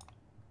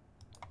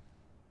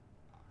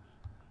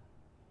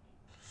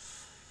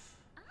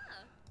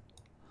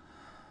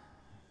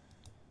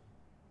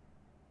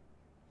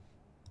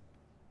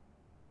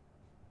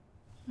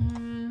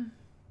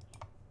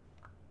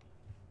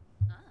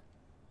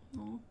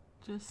 We'll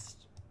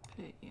just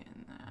put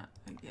in that,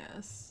 I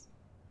guess.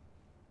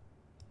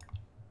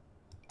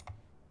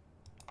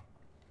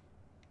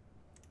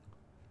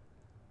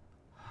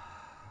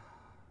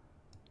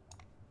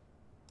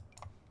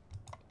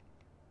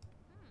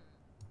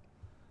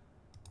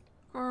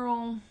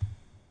 Girl.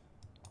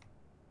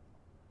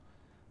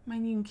 I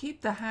mean, you can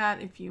keep the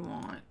hat if you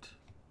want.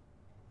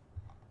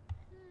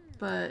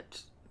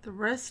 But the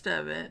rest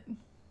of it...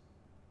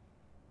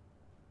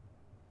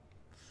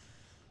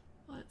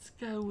 Let's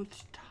go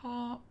with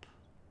top.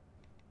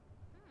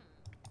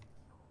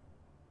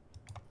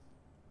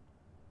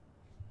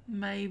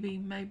 Maybe,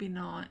 maybe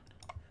not.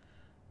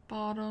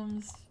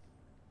 Bottoms.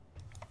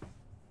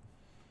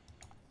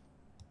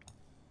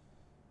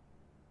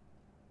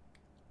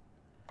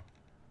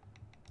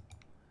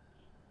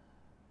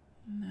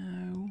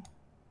 No.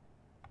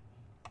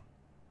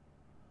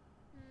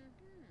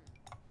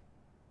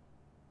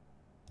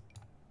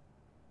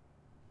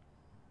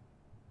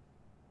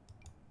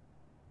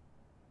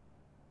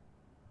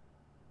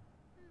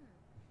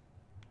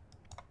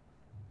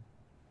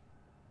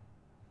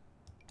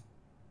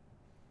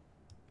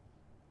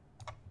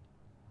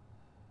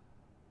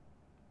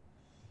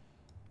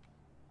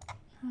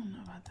 I don't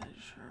know about that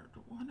shirt.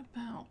 What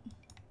about...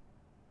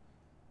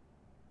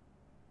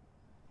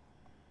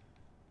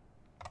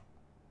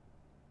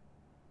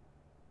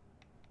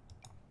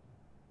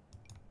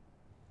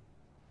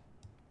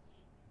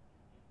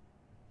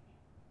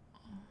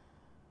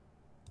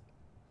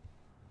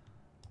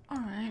 All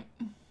right.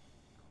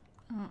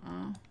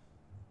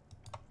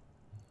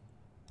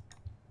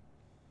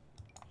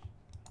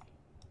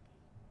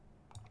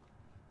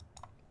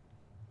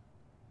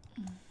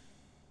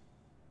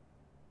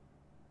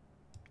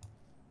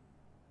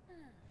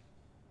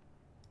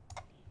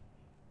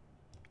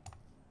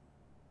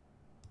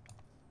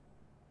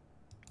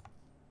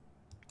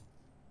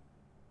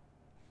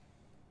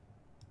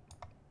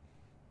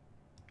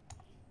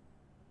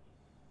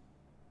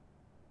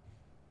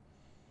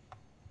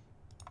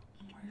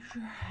 Where's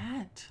your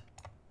hat?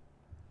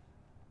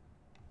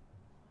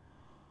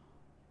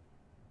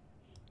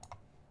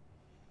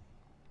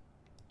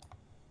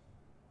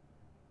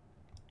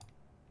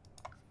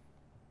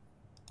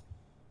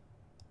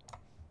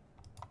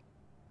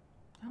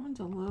 That one's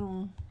a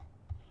little...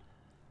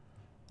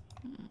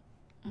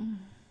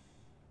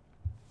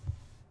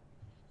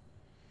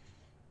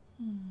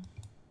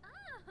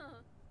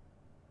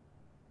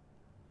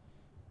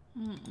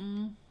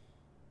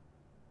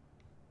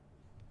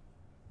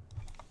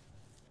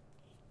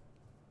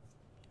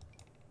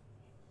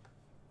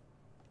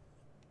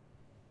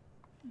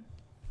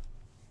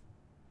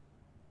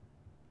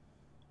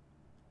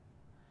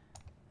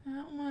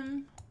 That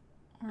one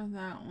or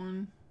that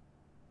one?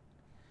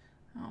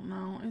 I don't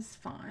know. It's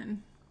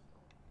fine.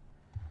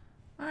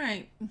 All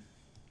right.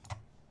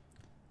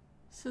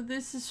 So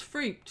this is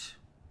fruit.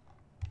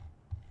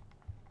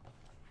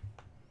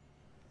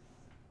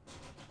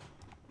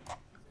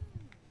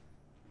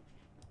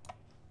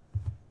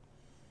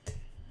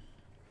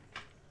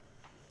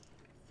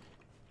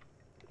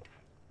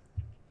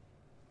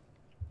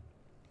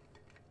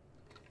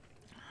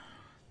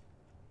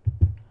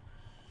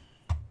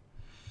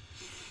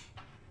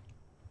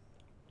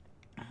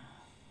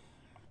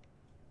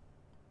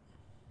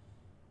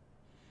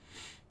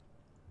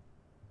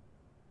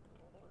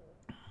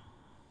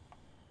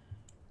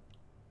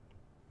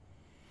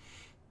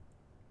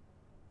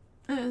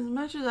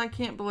 much as I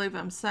can't believe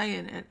I'm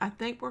saying it, I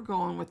think we're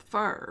going with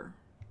fur.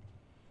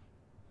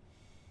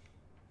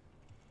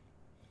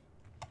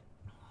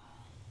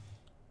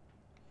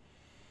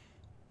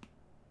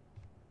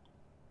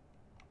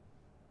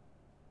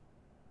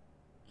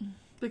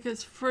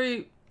 Because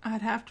fruit,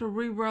 I'd have to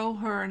re-roll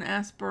her an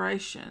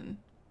aspiration.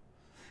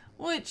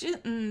 Which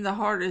isn't the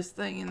hardest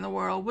thing in the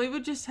world. We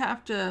would just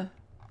have to...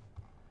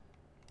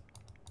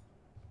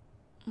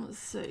 Let's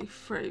see,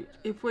 fruit.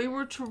 If we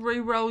were to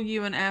re-roll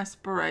you an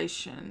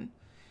aspiration,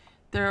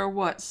 there are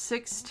what,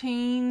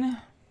 16?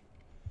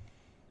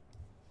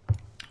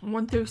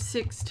 1 through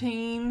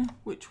 16,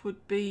 which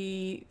would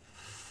be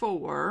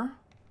 4.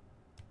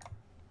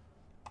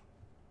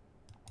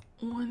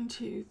 1,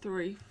 2,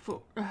 3,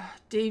 4.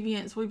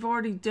 Deviants. We've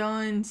already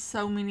done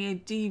so many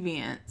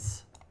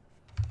deviants.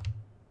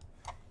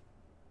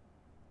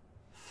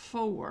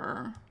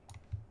 4.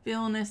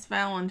 Villainous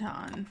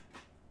Valentine.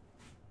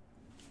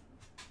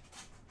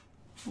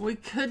 We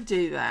could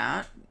do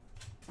that.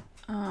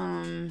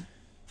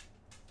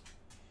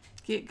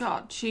 Get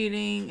caught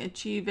cheating,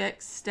 achieve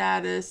X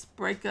status,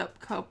 break up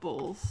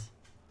couples.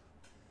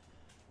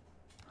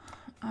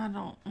 I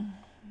don't...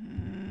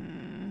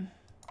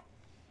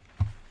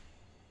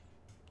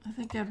 I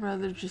think I'd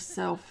rather just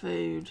sell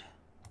food.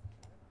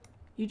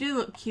 You do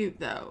look cute,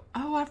 though.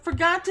 Oh, I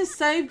forgot to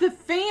save the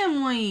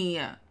family.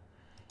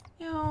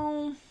 You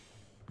know,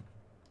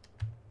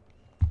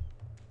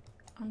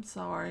 I'm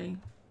sorry.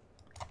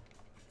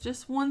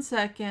 Just 1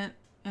 second,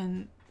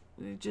 and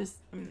just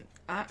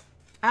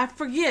I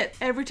forget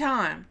every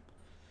time.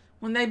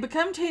 When they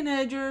become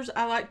teenagers,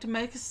 I like to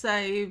make a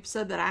save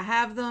so that I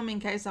have them in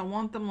case I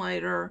want them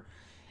later.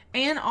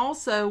 And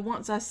also,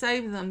 once I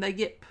save them, they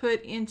get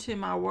put into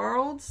my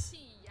worlds.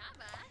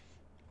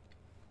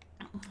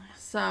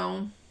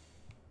 So,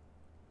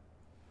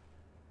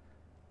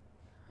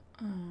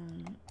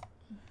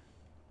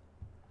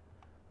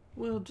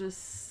 we'll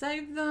just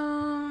save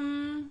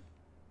them.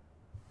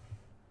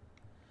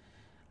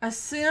 A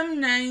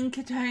sim name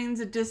contains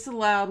a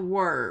disallowed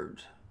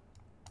word.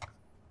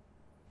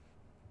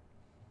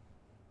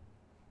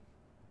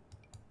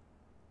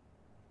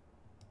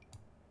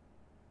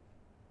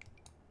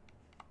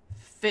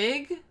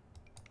 Fig,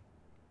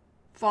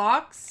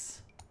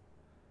 fox,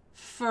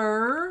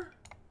 fur,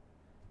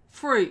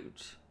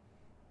 fruit.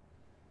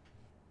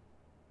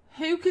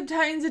 Who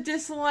contains a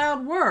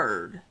disallowed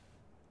word?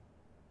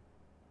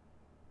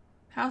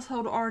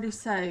 Household already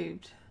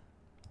saved.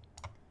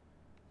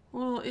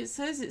 Well, it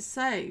says it's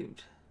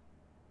saved.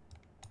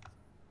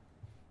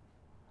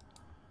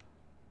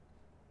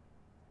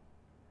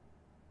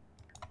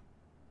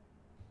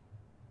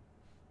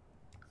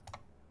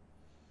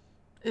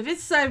 If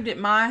it's saved at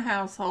my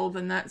household,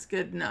 then that's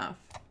good enough.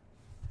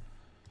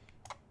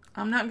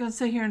 I'm not going to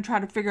sit here and try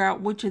to figure out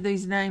which of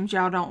these names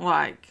y'all don't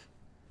like.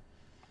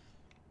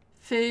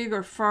 Fig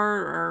or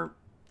fur or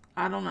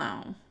I don't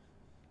know.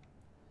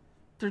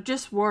 They're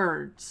just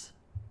words.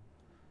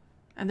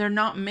 And they're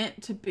not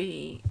meant to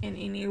be in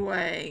any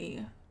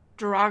way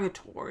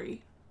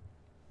derogatory.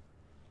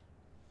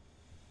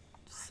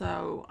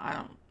 So,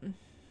 I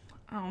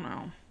don't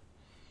know.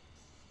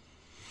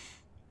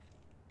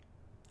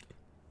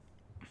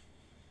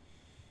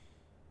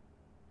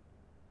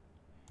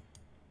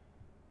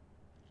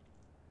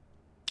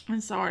 I'm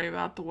sorry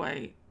about the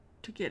wait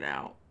to get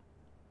out.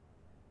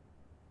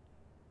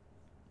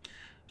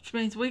 Which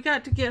means we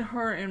got to get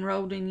her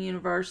enrolled in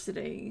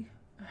university.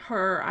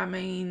 Her, I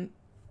mean,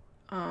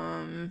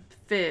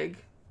 Fig.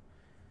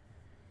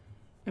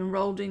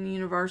 Enrolled in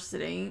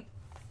university.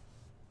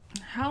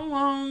 How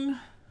long?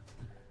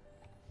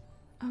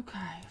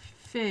 Okay,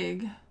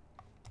 Fig.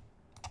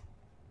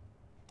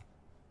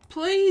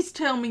 Please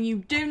tell me you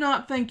do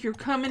not think you're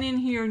coming in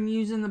here and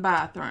using the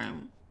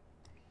bathroom.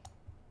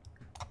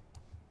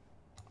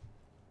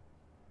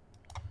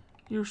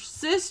 Your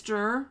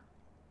sister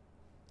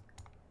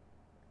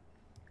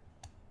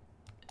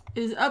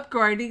is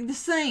upgrading the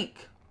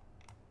sink.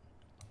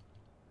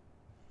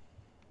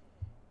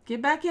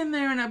 Get back in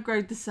there and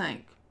upgrade the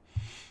sink.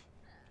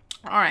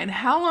 Alright,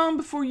 how long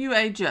before you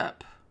age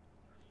up?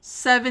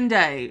 7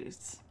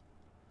 days.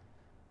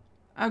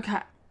 Okay.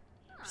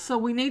 So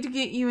we need to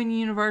get you in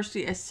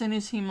university as soon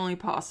as humanly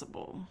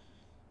possible.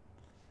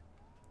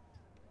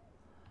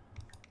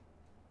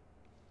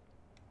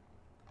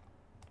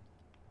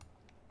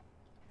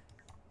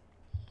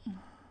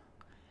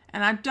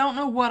 And I don't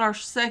know what our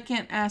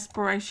second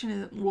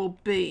aspiration will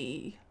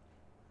be.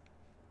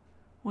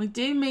 We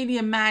do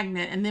media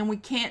magnet, and then we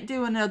can't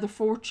do another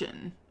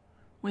fortune.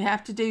 We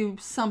have to do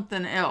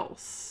something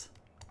else.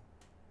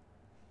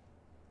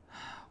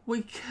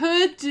 We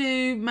could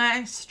do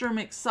Master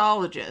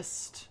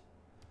Mixologist.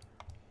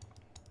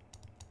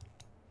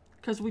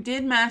 Because we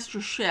did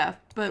Master Chef,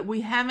 but we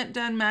haven't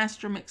done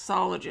Master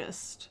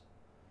Mixologist.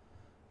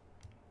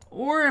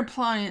 Or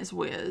Appliance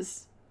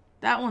Whiz.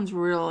 That one's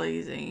real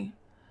easy.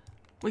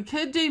 We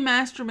could do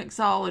Master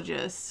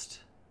Mixologist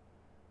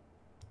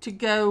to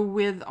go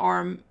with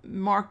our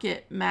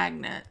market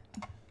magnet.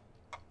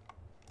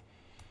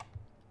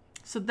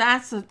 So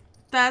that's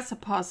that's a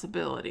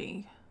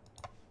possibility.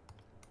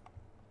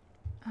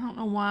 I don't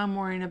know why I'm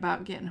worrying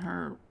about getting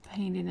her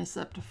handiness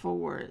up to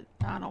 4.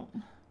 I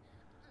don't.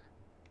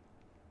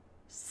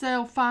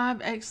 Sell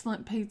 5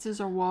 excellent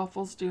pizzas or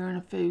waffles during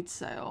a food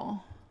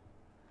sale.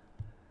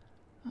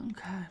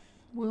 Okay,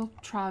 we'll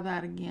try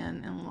that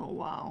again in a little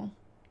while.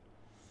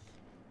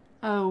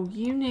 Oh,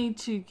 you need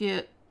to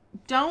get...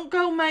 Don't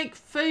go make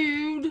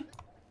food.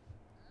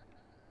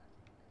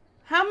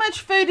 How much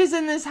food is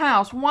in this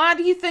house? Why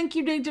do you think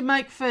you need to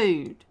make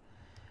food?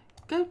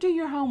 Go do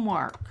your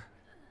homework.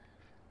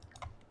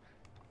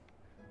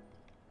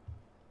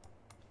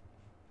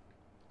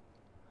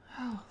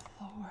 Oh,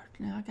 Lord.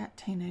 Now I got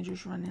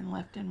teenagers running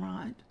left and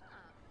right.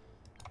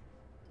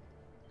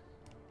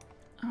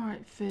 All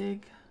right,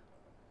 Fig.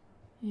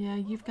 Yeah,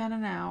 you've got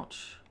an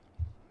ouch.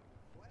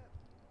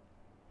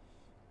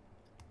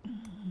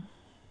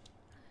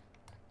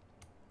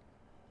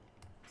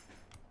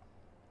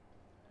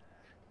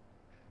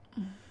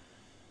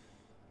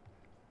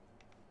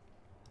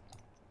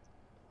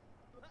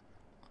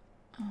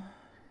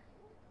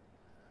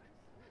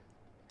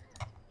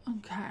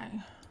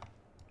 Okay.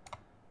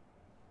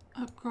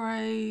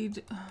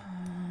 Upgrade.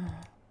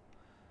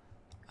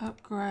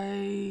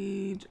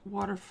 Upgrade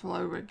water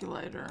flow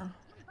regulator.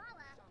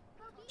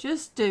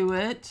 Just do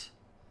it.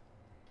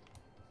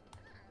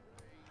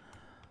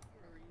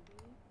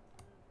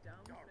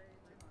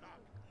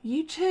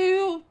 You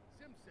two.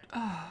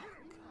 Oh.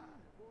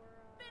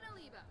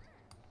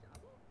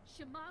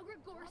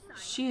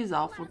 She is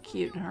awful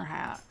cute in her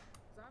hat.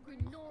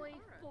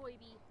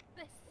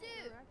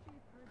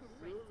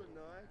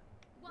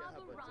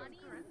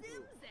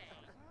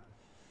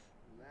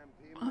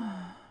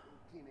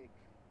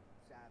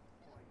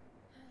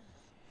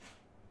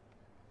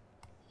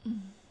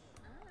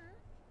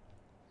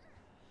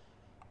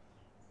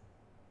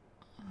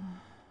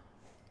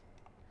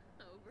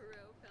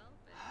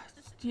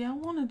 Do y'all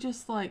want to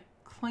just like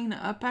clean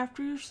up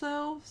after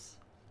yourselves?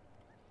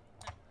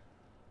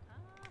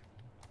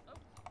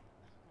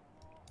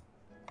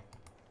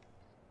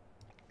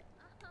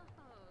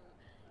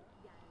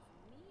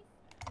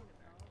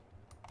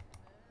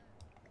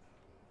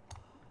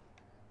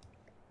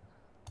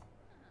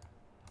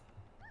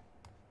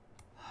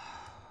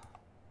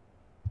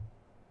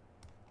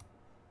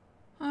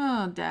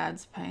 Oh,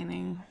 Dad's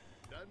painting.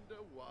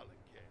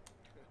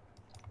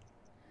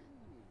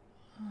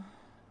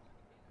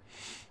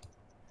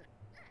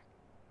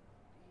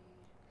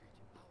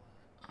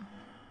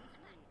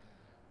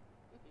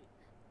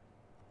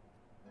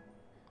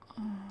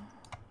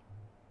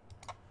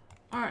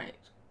 Alright.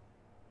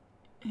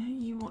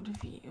 You want to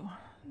view.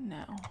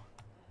 No.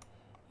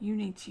 You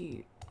need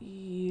to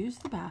use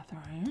the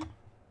bathroom.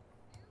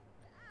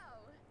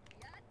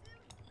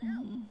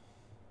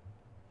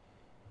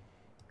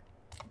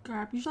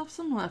 Grab yourself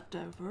some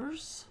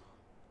leftovers.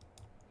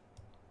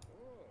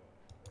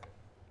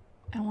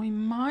 And we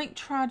might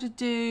try to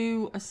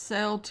do a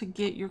sale to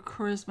get your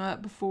charisma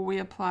up before we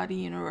apply to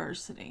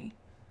university.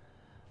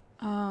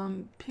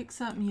 Pick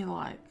something you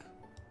like.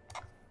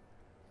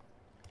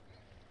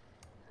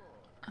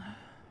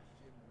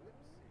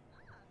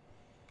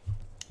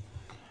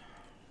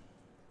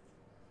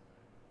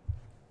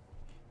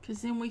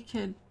 Because then we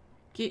could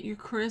get your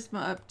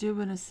charisma up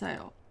doing a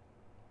sale.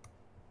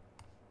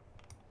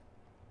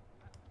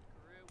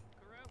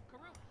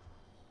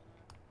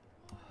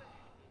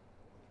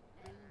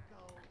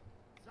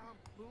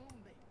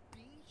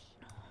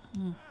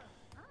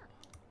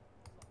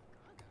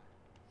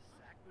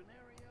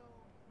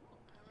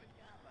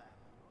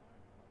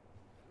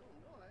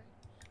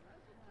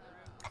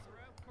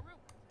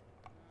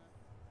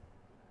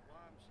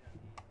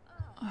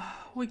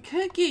 We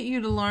could get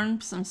you to learn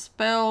some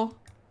spells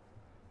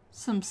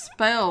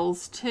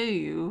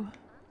too.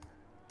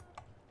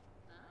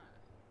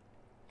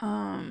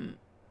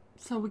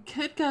 So we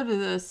could go to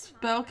the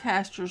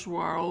spellcaster's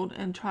world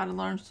and try to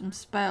learn some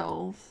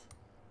spells.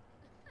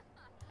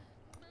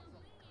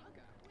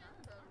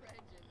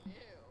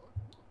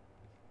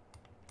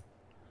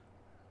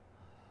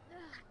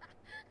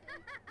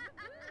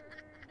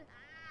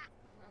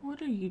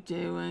 What are you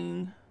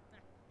doing?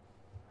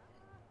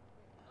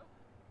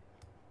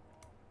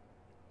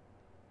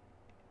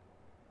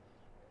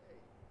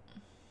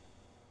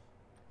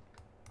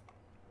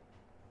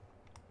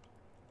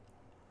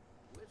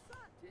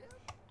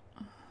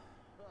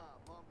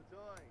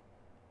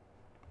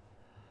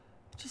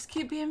 Just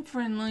keep being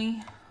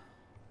friendly.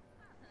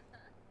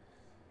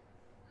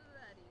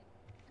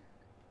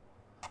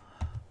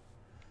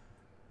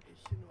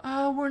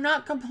 We're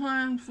not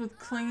complying with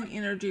clean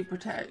energy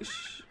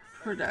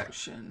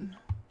production.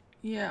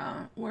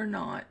 Yeah, we're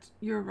not.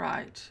 You're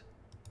right.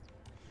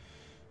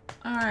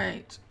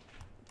 Alright.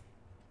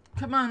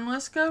 Come on,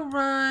 let's go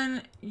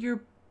run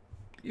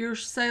your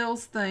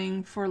sales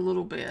thing for a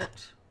little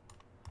bit.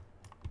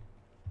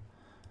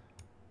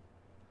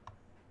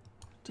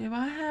 Do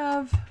I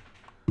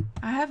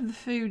have the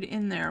food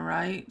in there,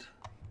 right?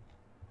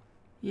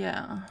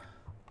 Yeah.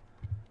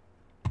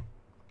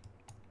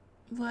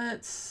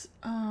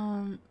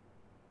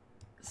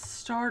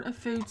 start a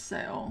food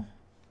sale.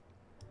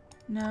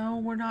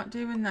 No, we're not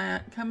doing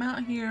that. Come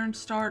out here and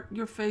start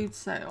your food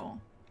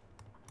sale.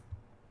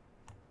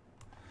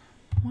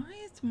 Why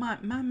is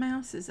my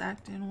mouse is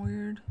acting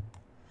weird?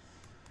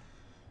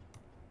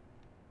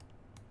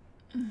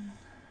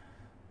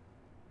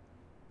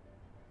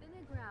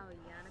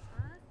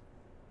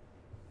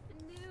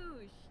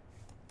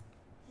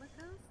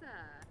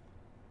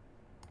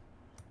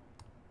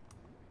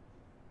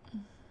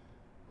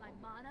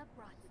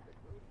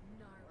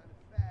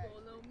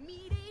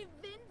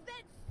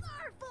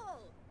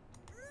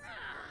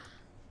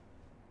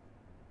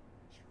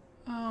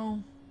 Oh.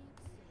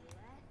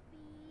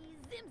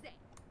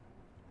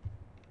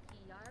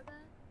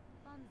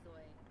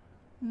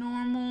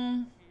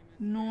 Normal,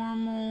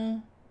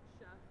 normal,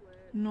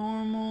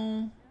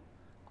 normal.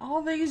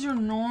 All these are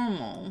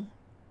normal.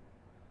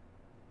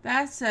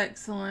 That's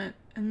excellent,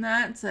 and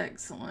that's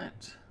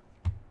excellent.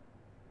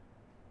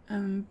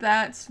 And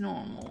that's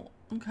normal.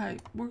 Okay,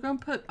 we're going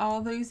to put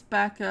all these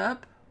back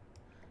up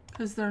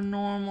because they're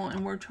normal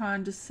and we're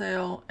trying to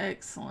sell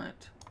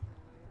excellent.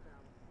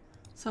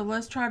 So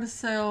let's try to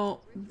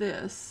sell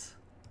this.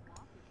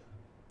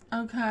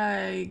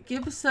 Okay,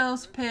 give a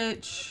sales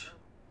pitch.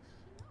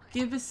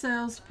 Give a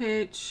sales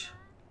pitch.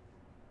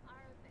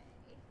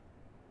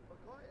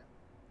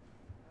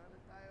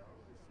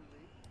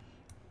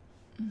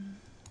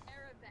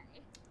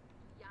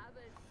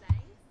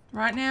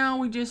 Right now,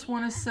 we just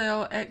want to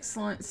sell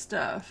excellent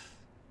stuff.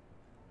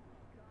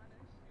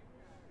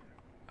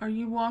 Are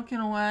you walking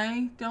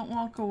away? Don't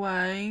walk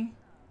away.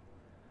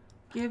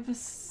 Give a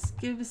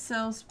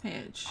sales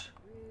pitch.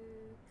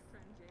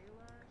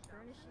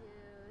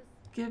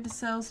 Give a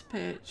sales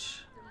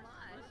pitch.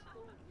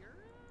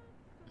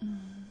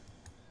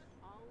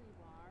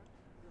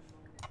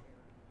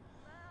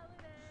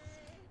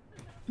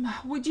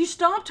 Would you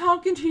stop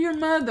talking to your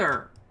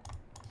mother?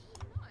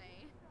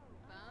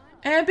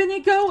 Ebony,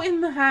 go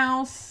in the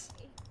house.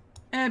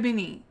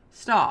 Ebony,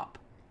 stop.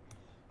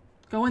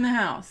 Go in the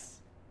house.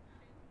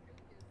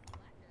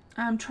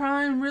 I'm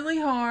trying really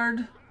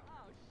hard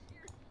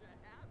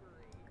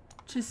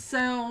to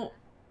sell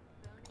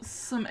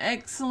some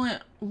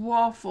excellent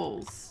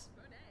waffles.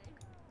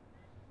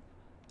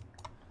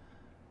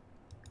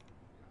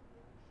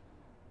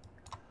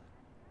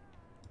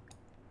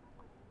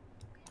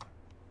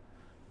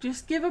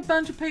 Just give a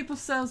bunch of people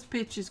sales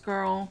pitches,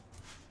 girl.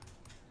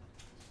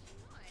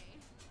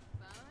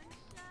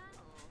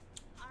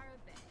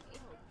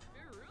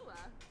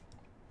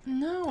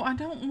 No, I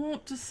don't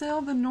want to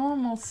sell the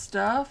normal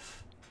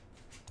stuff.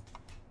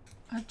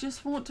 I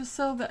just want to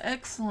sell the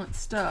excellent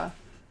stuff.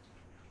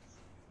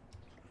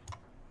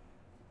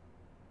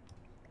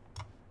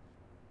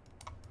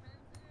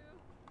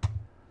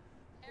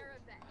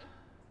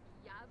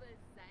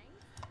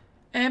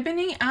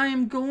 Ebony, I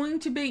am going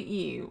to beat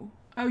you.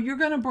 Oh, you're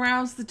going to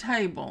browse the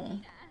table.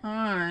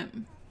 Alright.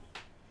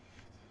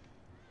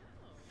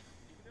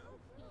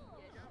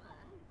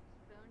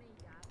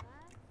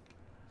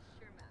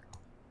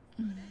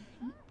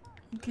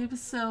 Give a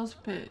sales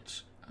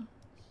pitch.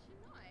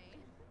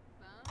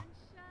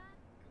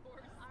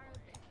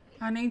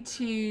 I need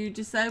to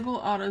disable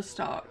auto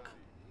stock.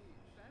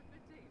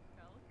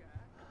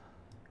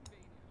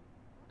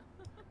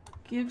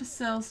 Give a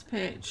sales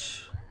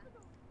pitch.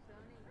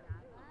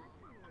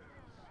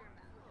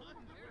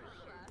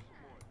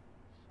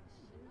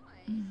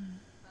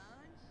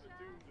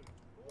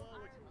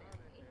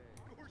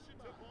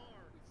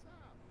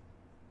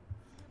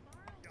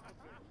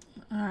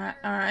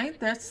 Alright,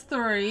 that's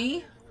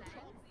 3.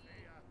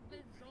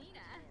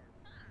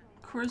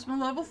 Charisma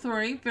level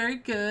 3, very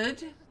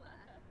good.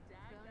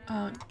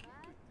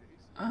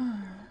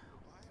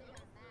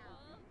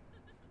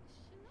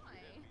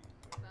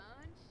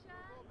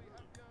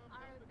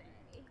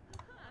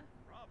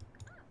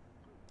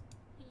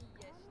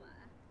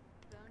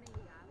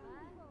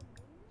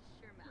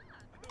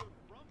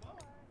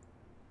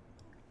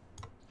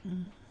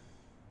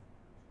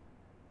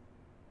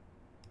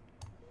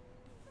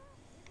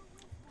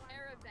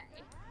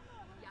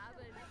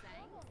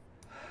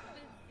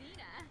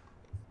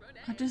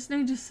 I just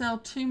need to sell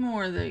 2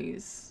 more of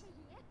these.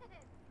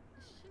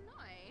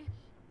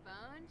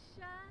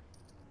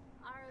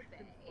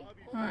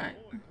 Alright.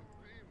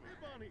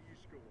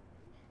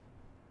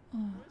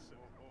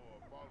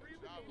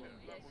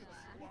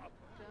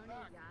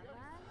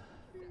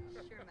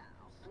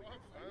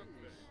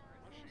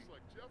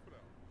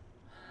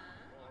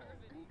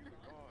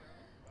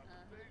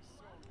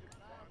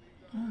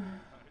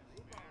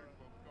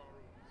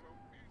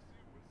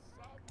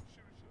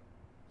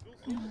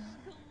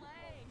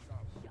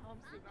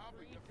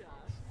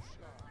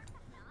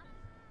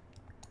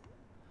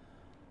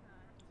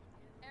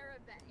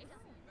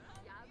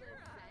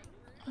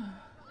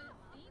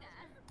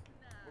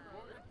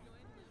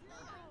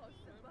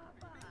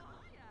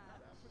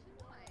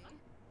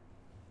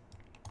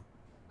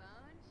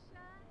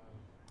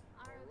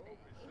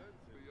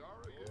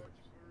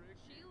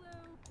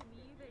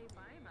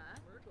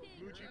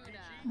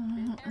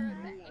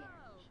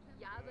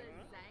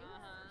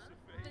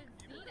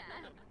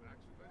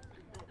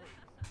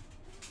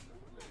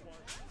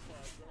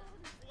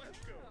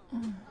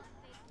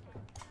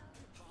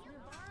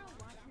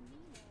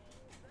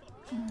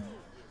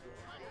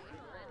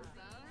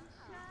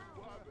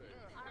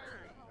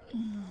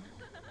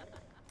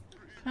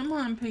 Come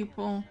on,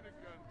 people.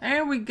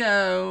 There we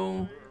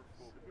go.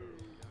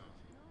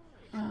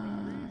 There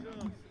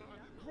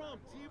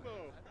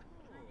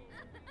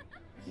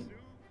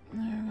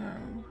we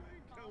go.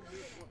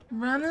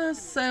 Run the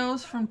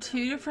sales from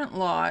 2 different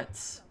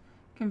lots.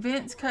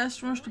 Convince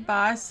customers to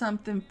buy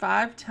something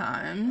 5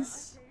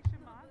 times.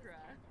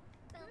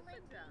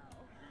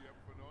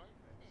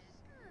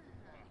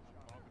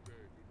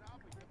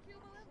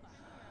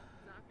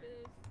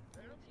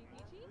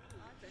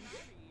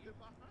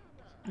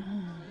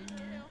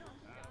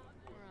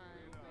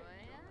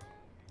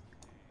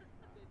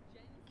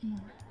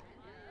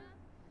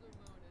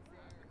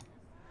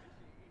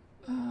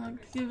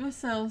 Give a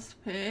sales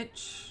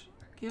pitch.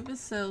 Give a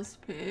sales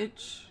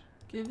pitch.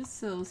 Give a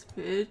sales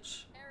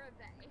pitch.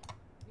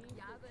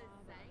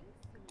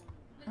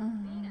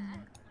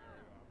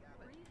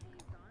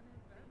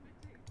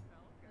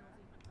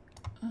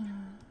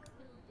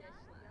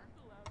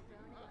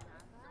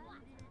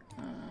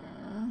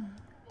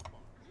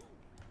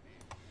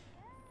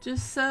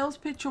 Just sales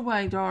pitch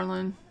away,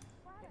 darling.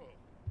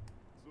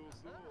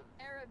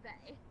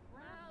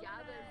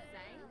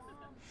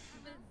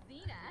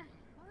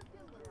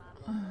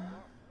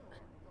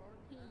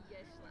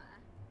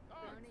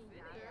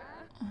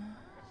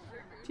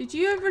 Did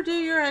you ever do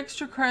your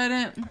extra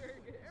credit?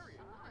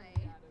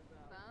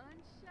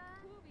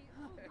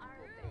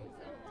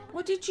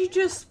 What did you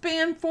just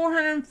spend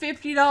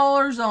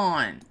 $450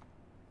 on?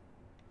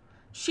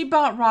 She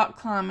bought rock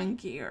climbing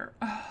gear.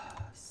 Oh,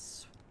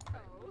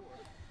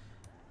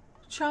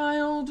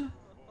 child.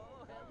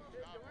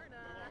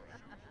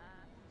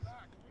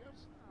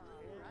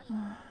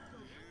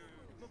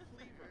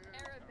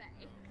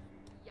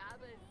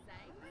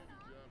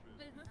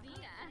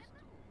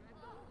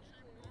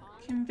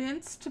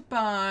 Convinced to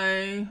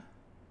buy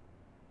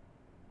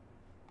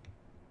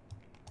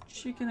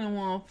chicken and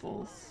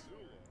waffles.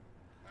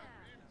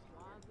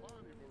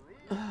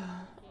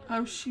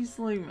 Oh, she's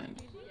leaving.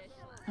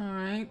 All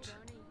right.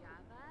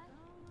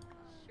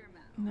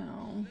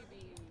 No.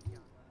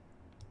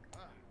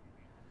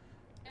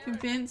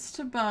 Convinced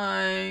to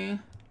buy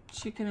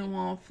chicken and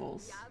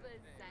waffles.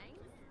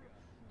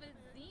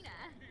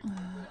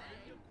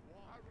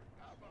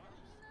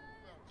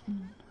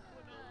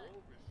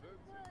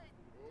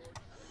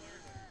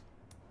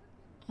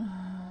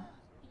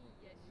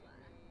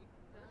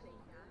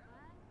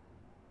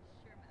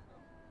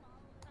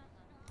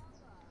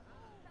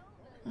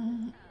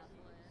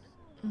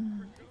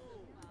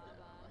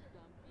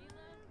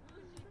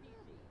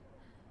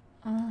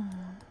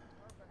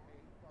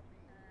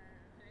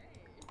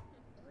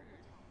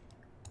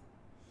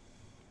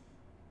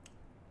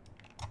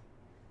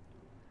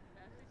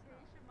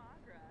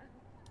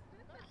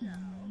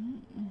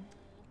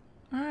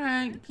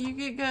 Alright, you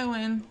get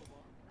going.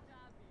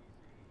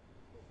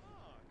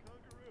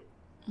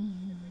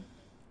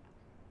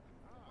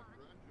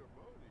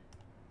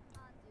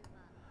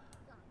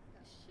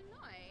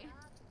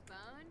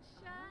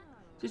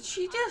 Did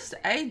she just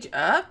age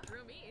up?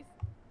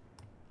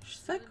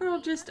 That girl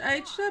just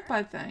aged up,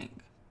 I think.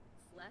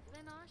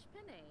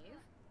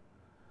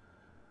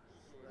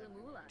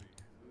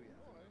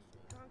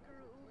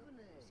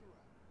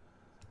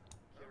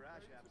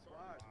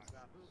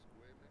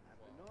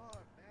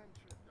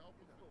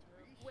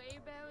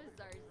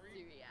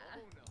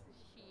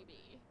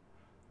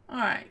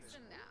 Alright.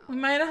 We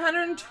made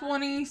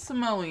 120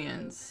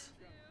 simoleons.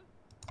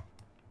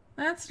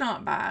 That's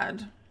not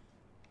bad.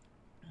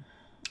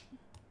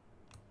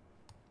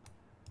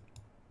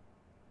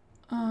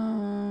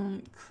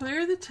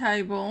 Clear the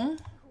table.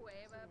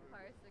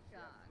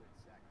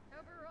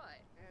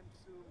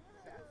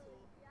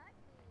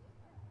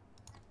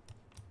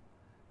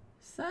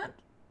 Is that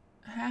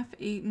half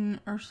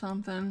eaten or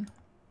something?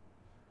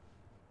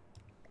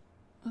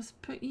 Let's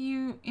put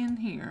you in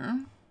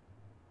here.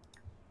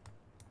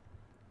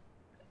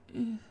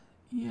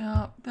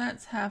 Yeah,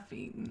 that's half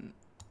eaten.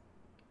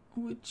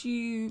 Would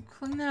you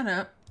clean that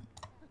up?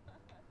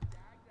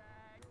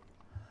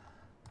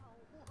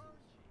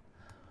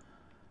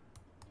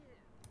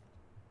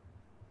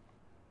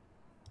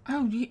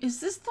 Oh,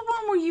 is this the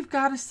one where you've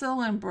got to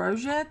sell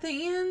ambrosia at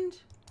the end?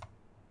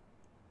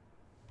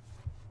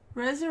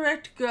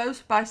 Resurrect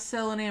ghost by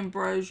selling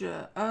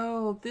ambrosia.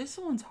 Oh, this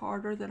one's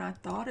harder than I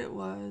thought it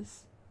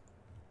was.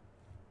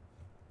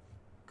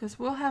 Because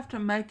we'll have to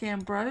make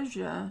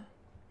ambrosia.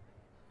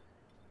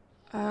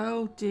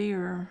 Oh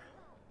dear.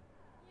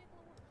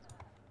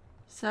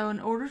 So in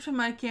order to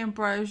make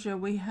ambrosia,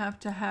 we have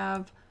to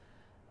have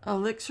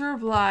elixir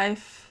of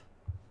life,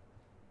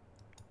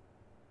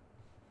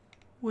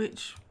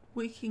 which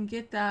we can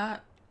get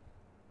that.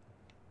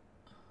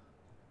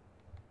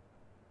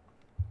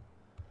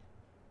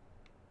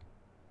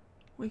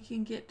 We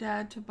can get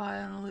Dad to buy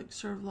an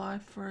elixir of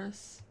life for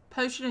us.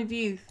 Potion of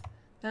youth.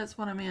 That's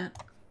what I meant.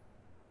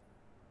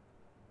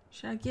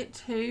 Should I get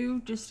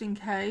 2 just in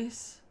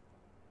case?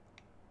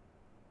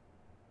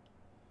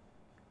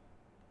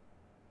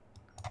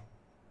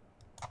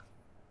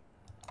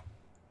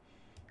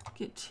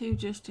 get 2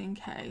 just in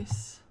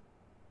case.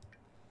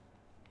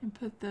 And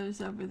put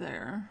those over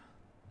there.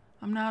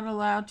 I'm not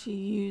allowed to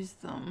use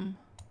them,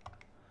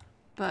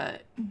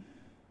 but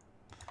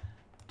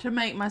to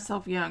make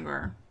myself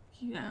younger,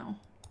 you know.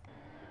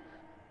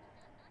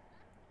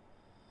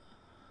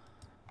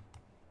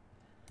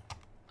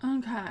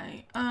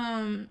 Okay,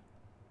 and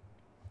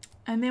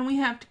then we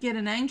have to get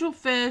an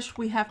angelfish.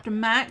 We have to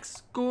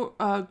max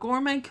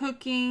gourmet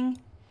cooking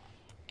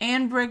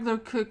and regular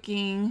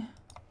cooking.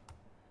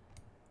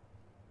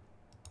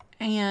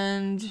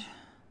 And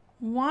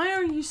why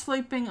are you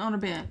sleeping on a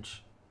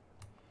bench?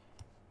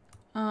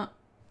 Why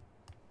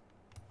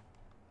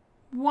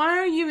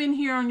are you in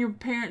here on your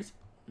parents'...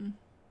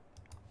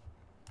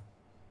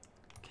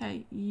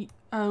 Okay,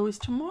 oh, is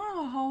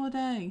tomorrow a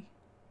holiday?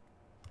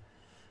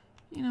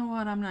 You know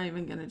what? I'm not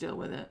even going to deal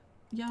with it.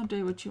 Y'all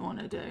do what you want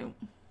to do.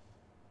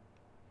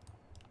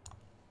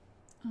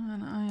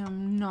 And I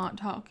am not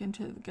talking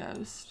to the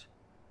ghost.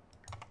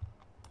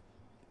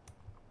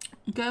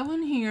 Go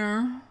in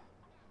here.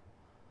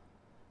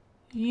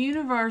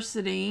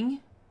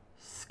 University.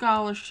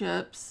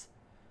 Scholarships.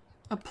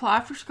 Apply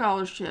for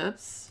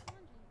scholarships.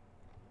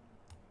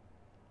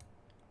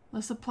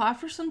 Let's apply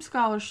for some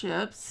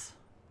scholarships.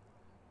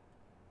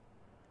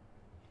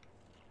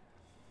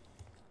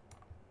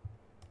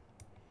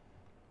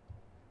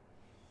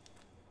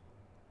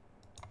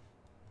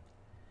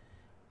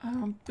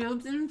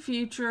 Build in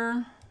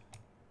future.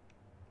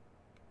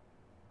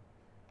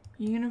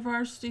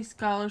 University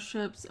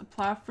scholarships.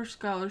 Apply for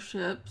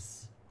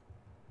scholarships.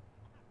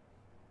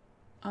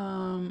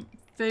 Food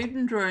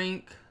and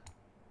drink.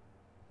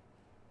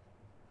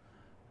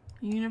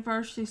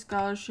 University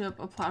scholarship.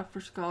 Apply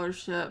for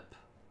scholarship.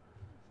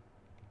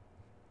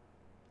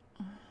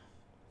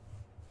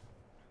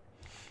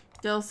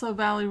 Delso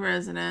Valley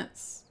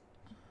residence.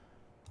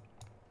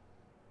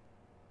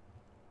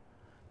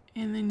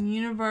 And then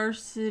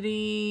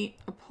university,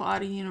 apply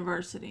to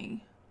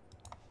university.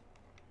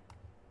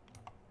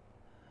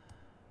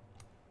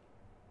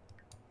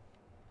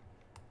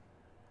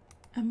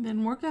 And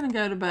then we're going to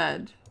go to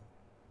bed.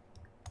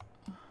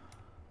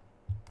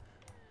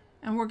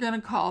 And we're going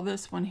to call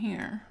this one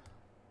here.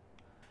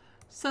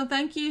 So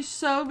thank you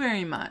so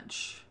very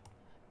much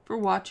for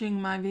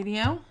watching my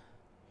video.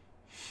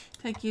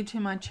 Thank you to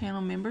my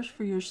channel members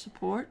for your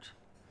support.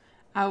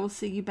 I will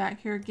see you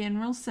back here again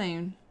real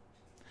soon.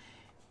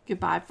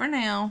 Goodbye for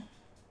now.